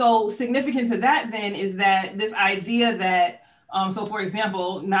 And so significant to that then is that this idea that, so for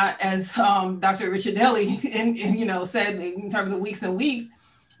example, not as Dr. Ricciardelli said in terms of weeks and weeks,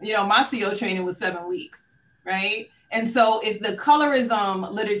 my CO training was 7 weeks, right? And so if the colorism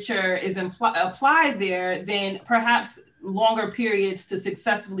literature is applied there, then perhaps longer periods to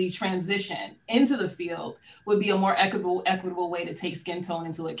successfully transition into the field would be a more equitable way to take skin tone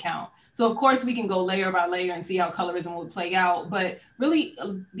into account. So of course we can go layer by layer and see how colorism would play out, but really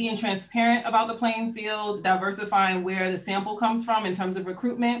being transparent about the playing field, diversifying where the sample comes from in terms of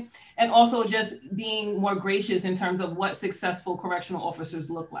recruitment, and also just being more gracious in terms of what successful correctional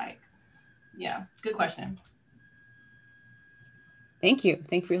officers look like. Yeah, good question. Thank you.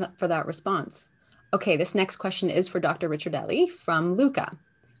 Thank you for that response. Okay, this next question is for Dr. Ricciardelli from Luca.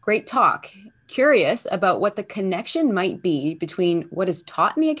 Great talk. Curious about what the connection might be between what is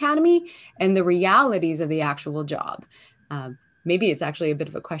taught in the academy and the realities of the actual job. Maybe it's actually a bit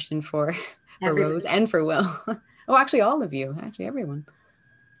of a question for Rose and for Will. Oh, actually all of you, actually everyone.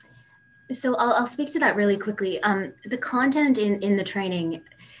 So I'll speak to that really quickly. The content in the training,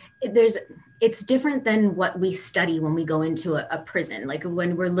 it's different than what we study when we go into a prison. Like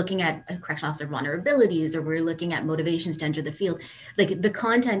when we're looking at a correctional officer vulnerabilities, or we're looking at motivations to enter the field, like the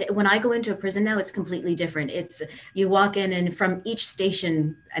content, when I go into a prison now, it's completely different. It's, you walk in and from each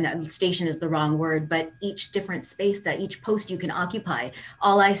station, and station is the wrong word, but each different space that each post you can occupy,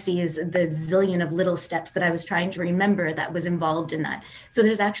 all I see is the zillion of little steps that I was trying to remember that was involved in that. So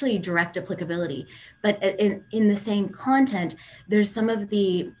there's actually direct applicability. But in the same content, there's some of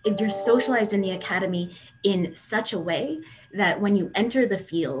the, you're socialized in the academy in such a way that when you enter the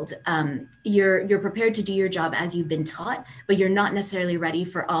field, you're prepared to do your job as you've been taught, but you're not necessarily ready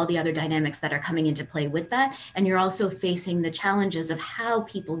for all the other dynamics that are coming into play with that. And you're also facing the challenges of how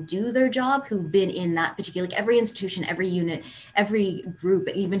people do their job who've been in that particular, like every institution, every unit, every group,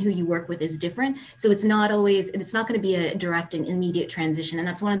 even who you work with is different. So it's not always, it's not going to be a direct and immediate transition. And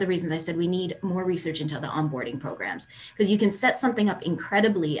that's one of the reasons I said we need more research into the onboarding programs, because you can set something up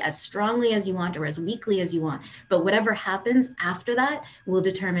incredibly as strongly as you want or as weakly as you want, but whatever happens after that will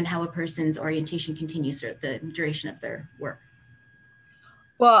determine how a person's orientation continues throughout the duration of their work.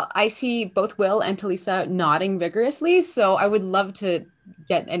 Well, I see both Will and TaLisa nodding vigorously, so I would love to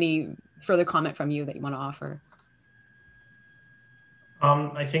get any further comment from you that you want to offer.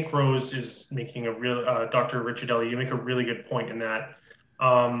 I think Rose is making a real, Dr. Ricciardelli, you make a really good point in that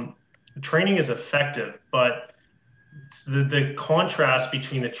training is effective, but the contrast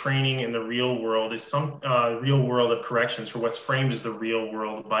between the training and the real world is some real world of corrections, or what's framed as the real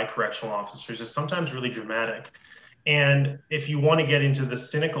world by correctional officers, is sometimes really dramatic. And if you want to get into the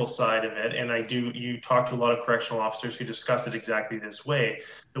cynical side of it, and you talk to a lot of correctional officers who discuss it exactly this way,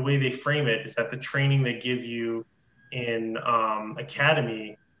 the way they frame it is that the training they give you in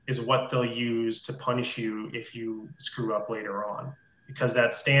academy is what they'll use to punish you if you screw up later on, because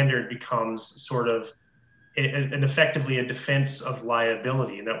that standard becomes sort of and effectively a defense of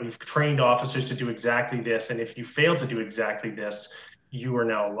liability, and that we've trained officers to do exactly this, and if you fail to do exactly this, you are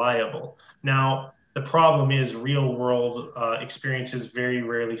now liable. Now, the problem is real world experiences very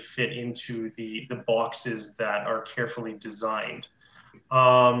rarely fit into the boxes that are carefully designed.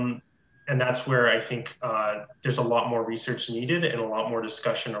 And that's where I think there's a lot more research needed and a lot more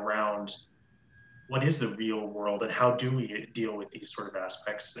discussion around what is the real world and how do we deal with these sort of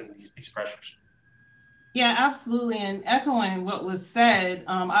aspects and these pressures. Yeah, absolutely. And echoing what was said,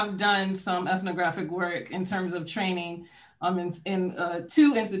 I've done some ethnographic work in terms of training in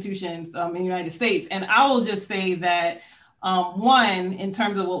 2 institutions in the United States. And I will just say that one, in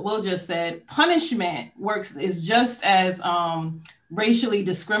terms of what Will just said, punishment is just as racially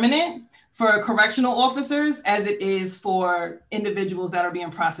discriminant for correctional officers as it is for individuals that are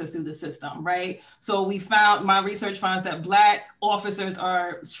being processed through the system, right? So my research finds that Black officers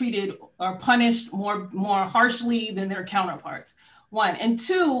are punished more harshly than their counterparts. 1. And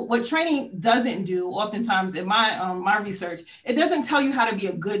 2, what training doesn't do, oftentimes in my research, it doesn't tell you how to be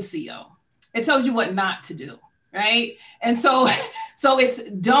a good CO. It tells you what not to do, right? And so it's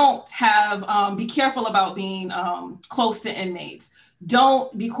be careful about being close to inmates.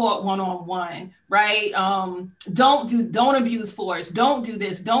 Don't be caught one-on-one, right? Don't abuse force. Don't do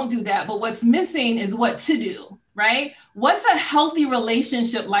this, don't do that. But what's missing is what to do, right? What's a healthy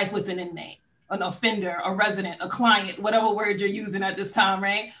relationship like with an inmate, an offender, a resident, a client, whatever word you're using at this time,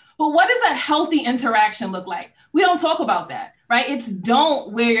 right? But what does a healthy interaction look like? We don't talk about that, right? It's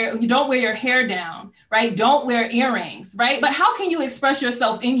don't wear your hair down, right? Don't wear earrings, right? But how can you express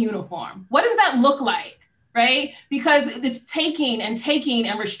yourself in uniform? What does that look like? Right? Because it's taking and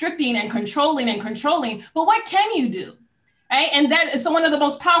restricting and controlling, but what can you do? Right? And that is one of the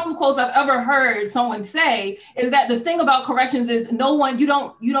most powerful quotes I've ever heard someone say, is that the thing about corrections is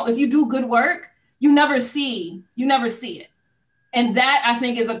if you do good work, you never see it. And that, I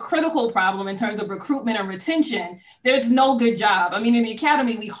think, is a critical problem in terms of recruitment and retention. There's no good job. I mean, in the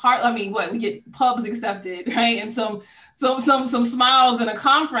academy, we get pubs accepted, right? And some smiles in a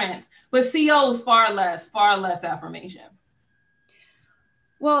conference, but COs far less affirmation.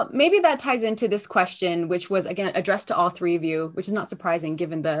 Well, maybe that ties into this question, which was, again, addressed to all 3 of you, which is not surprising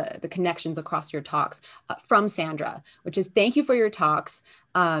given the connections across your talks, from Sandra, which is, thank you for your talks,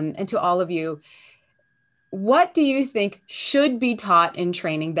 and to all of you. What do you think should be taught in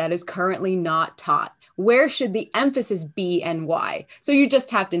training that is currently not taught? Where should the emphasis be and why? So you just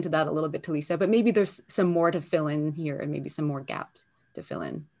tapped into that a little bit, TaLisa, but maybe there's some more to fill in here and maybe some more gaps to fill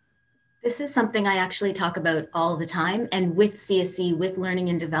in. This is something I actually talk about all the time, and with CSC, with learning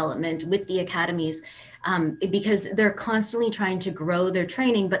and development, with the academies. because they're constantly trying to grow their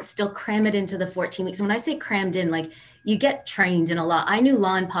training, but still cram it into the 14 weeks. And when I say crammed in, like, you get trained in a lot. I knew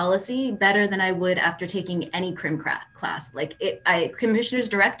law and policy better than I would after taking any crim class. Like commissioner's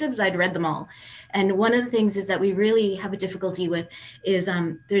directives, I'd read them all. And one of the things is that we really have a difficulty with is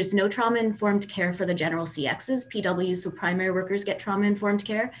there's no trauma-informed care for the general CXs, PWs, so primary workers get trauma-informed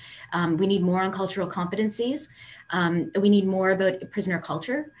care. We need more on cultural competencies. We need more about prisoner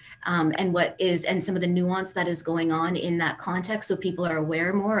culture and some of the nuance that is going on in that context, so people are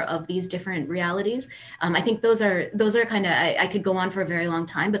aware more of these different realities. I think those are kind of, I could go on for a very long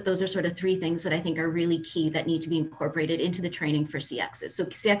time, but those are sort of three things that I think are really key that need to be incorporated into the training for CXs. So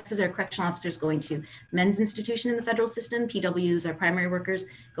CXs are correctional officers going to men's institution in the federal system. PWs are primary workers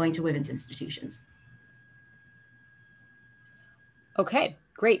going to women's institutions. Okay,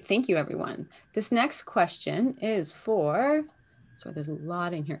 great. Thank you, everyone. This next question is sorry, there's a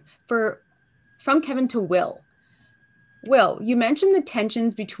lot in here. From Kevin to Will. Will, you mentioned the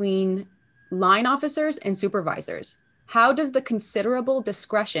tensions between line officers and supervisors. How does the considerable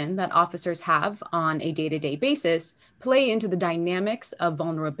discretion that officers have on a day-to-day basis play into the dynamics of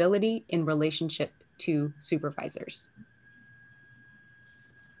vulnerability in relationship to supervisors?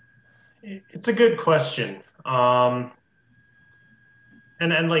 It's a good question. And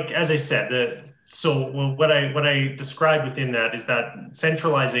like, as I said, what I described within that is that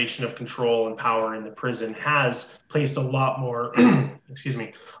centralization of control and power in the prison has placed a lot more,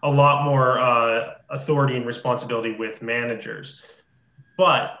 authority and responsibility with managers.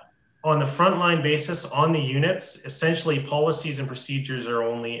 But on the frontline basis, on the units, essentially policies and procedures are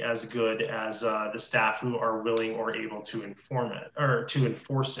only as good as the staff who are willing or able to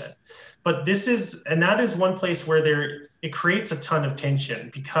enforce it. But that is one place where it creates a ton of tension,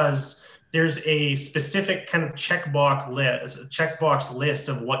 because there's a specific kind of checkbox list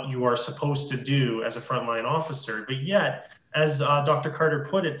of what you are supposed to do as a frontline officer. But yet, as Dr. Carter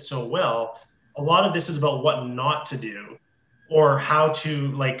put it so well, a lot of this is about what not to do, or how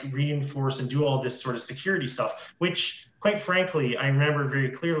to like reinforce and do all this sort of security stuff, which quite frankly, I remember very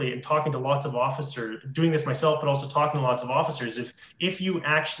clearly in talking to lots of officers, doing this myself, but also talking to lots of officers, if you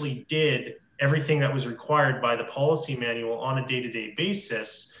actually did everything that was required by the policy manual on a day-to-day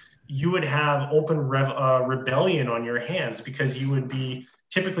basis, you would have open rebellion on your hands, because you would be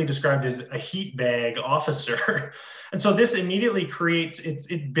typically described as a heat bag officer. And so this immediately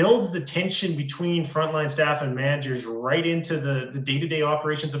it builds the tension between frontline staff and managers right into the day-to-day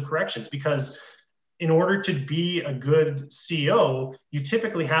operations of corrections, because in order to be a good CO, you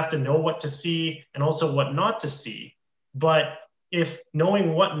typically have to know what to see and also what not to see. But if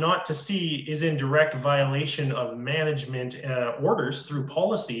knowing what not to see is in direct violation of management orders through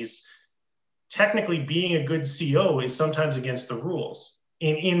policies, technically being a good CO is sometimes against the rules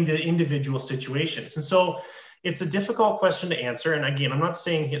in the individual situations. And so it's a difficult question to answer. And again, I'm not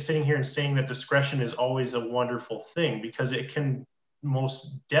sitting here and saying that discretion is always a wonderful thing, because it can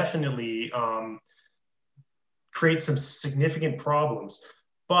most definitely create some significant problems.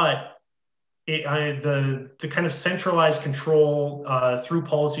 But the kind of centralized control through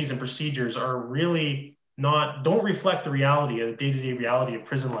policies and procedures are really don't reflect the reality of the day-to-day reality of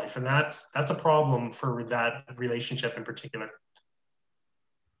prison life. And that's a problem for that relationship in particular.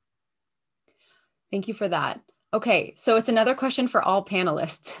 Thank you for that. Okay, so it's another question for all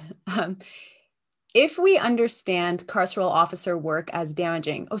panelists. If we understand carceral officer work as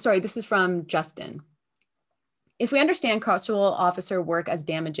damaging, this is from Justin. If we understand carceral officer work as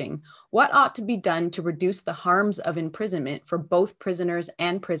damaging, what ought to be done to reduce the harms of imprisonment for both prisoners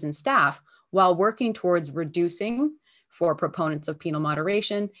and prison staff, while working towards reducing, for proponents of penal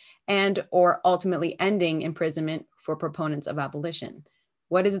moderation, and or ultimately ending imprisonment for proponents of abolition?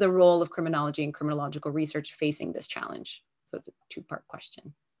 What is the role of criminology and criminological research facing this challenge? So it's a two-part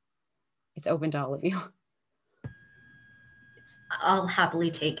question. It's open to all of you. I'll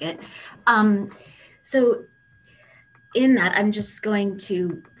happily take it. So in that, I'm just going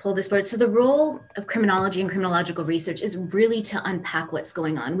to pull this forward. So the role of criminology and criminological research is really to unpack what's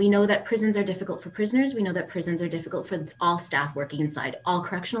going on. We know that prisons are difficult for prisoners. We know that prisons are difficult for all staff working inside, all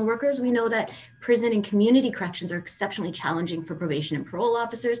correctional workers. We know that prison and community corrections are exceptionally challenging for probation and parole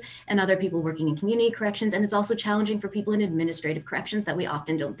officers and other people working in community corrections. And it's also challenging for people in administrative corrections that we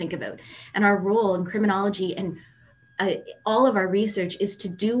often don't think about. And our role in criminology and all of our research is to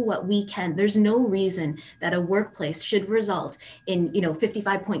do what we can. There's no reason that a workplace should result in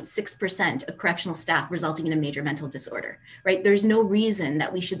 55.6% of correctional staff resulting in a major mental disorder, right? There's no reason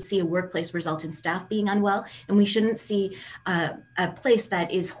that we should see a workplace result in staff being unwell, and we shouldn't see a place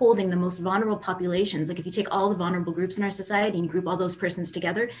that is holding the most vulnerable populations. Like if you take all the vulnerable groups in our society and group all those persons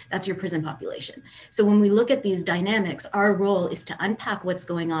together, that's your prison population. So when we look at these dynamics, our role is to unpack what's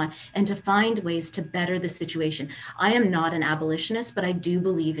going on and to find ways to better the situation. I am not an abolitionist, but I do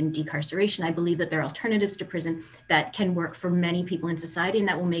believe in decarceration. I believe that there are alternatives to prison that can work for many people in society and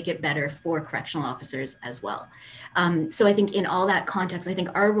that will make it better for correctional officers as well. So I think in all that context, I think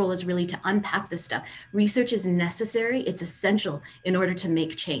our role is really to unpack this stuff. Research is necessary. It's essential in order to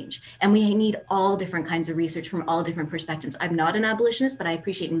make change. And we need all different kinds of research from all different perspectives. I'm not an abolitionist, but I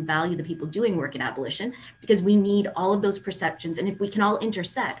appreciate and value the people doing work in abolition because we need all of those perceptions. And if we can all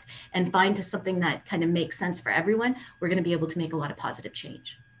intersect and find to something that kind of makes sense for everyone, we're going to be able to make a lot of positive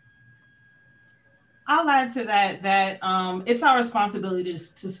change. I'll add to that it's our responsibility to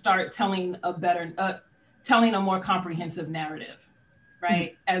start telling telling a more comprehensive narrative,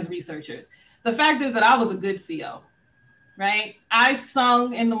 right? As researchers. The fact is that I was a good CO, right? I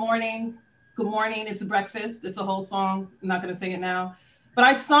sung in the morning, good morning, it's breakfast. It's a whole song. I'm not going to sing it now, but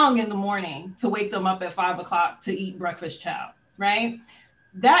I sung in the morning to wake them up at 5 o'clock to eat breakfast chow, right?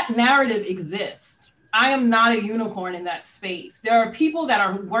 That narrative exists. I am not a unicorn in that space. There are people that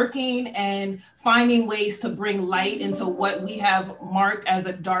are working and finding ways to bring light into what we have marked as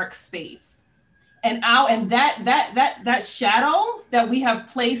a dark space. And that shadow that we have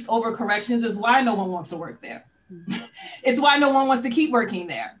placed over corrections is why no one wants to work there. It's why no one wants to keep working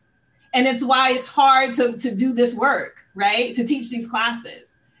there. And it's why it's hard to do this work, right? To teach these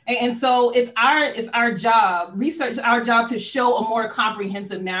classes. And so it's our job, research, our job to show a more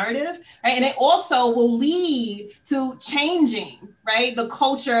comprehensive narrative, right? And it also will lead to changing, right, the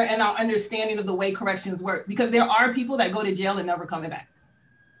culture and our understanding of the way corrections work, because there are people that go to jail and never come back.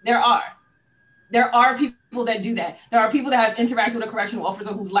 There are people that do that. There are people that have interacted with a correctional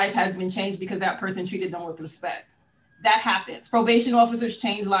officer whose life has been changed because that person treated them with respect. That happens. Probation officers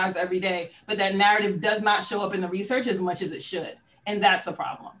change lives every day, but that narrative does not show up in the research as much as it should. And that's a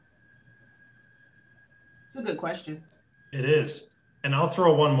problem. It's a good question. It is. And I'll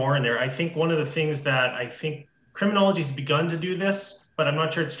throw one more in there. I think one of the things that I think criminology has begun to do this, but I'm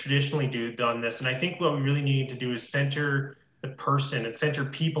not sure it's traditionally done this. And I think what we really need to do is center the person and center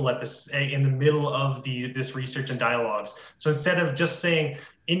people at this in the middle of this research and dialogues. So instead of just saying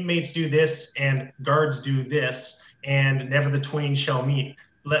inmates do this and guards do this and never the twain shall meet,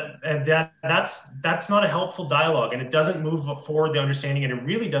 that's not a helpful dialogue, and it doesn't move forward the understanding, and it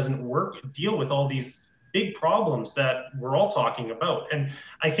really doesn't deal with all these big problems that we're all talking about. And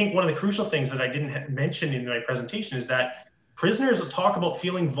I think one of the crucial things that I didn't mention in my presentation is that prisoners talk about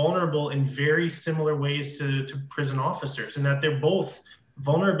feeling vulnerable in very similar ways to prison officers, and that they're both,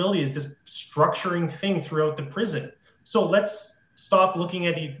 vulnerability is this structuring thing throughout the prison. So let's stop looking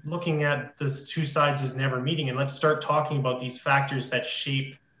at the two sides as never meeting, and let's start talking about these factors that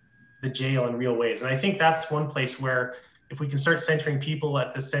shape the jail in real ways. And I think that's one place where if we can start centering people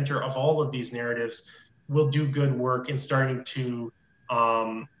at the center of all of these narratives, we'll do good work in starting to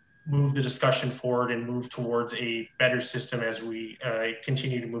move the discussion forward and move towards a better system as we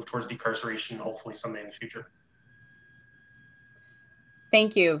continue to move towards decarceration, hopefully someday in the future.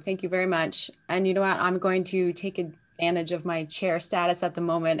 Thank you. Thank you very much. And you know what, I'm going to take advantage of my chair status at the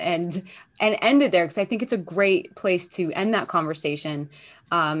moment and end it there, because I think it's a great place to end that conversation,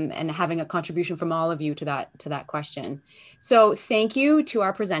 and having a contribution from all of you to that question. So thank you to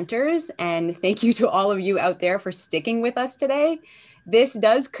our presenters, and thank you to all of you out there for sticking with us today. This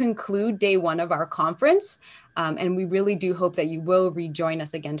does conclude day one of our conference, and we really do hope that you will rejoin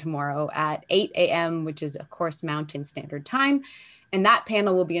us again tomorrow at 8 a.m., which is of course Mountain Standard Time, and that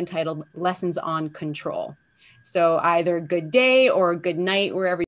panel will be entitled Lessons on Control. So either good day or good night, wherever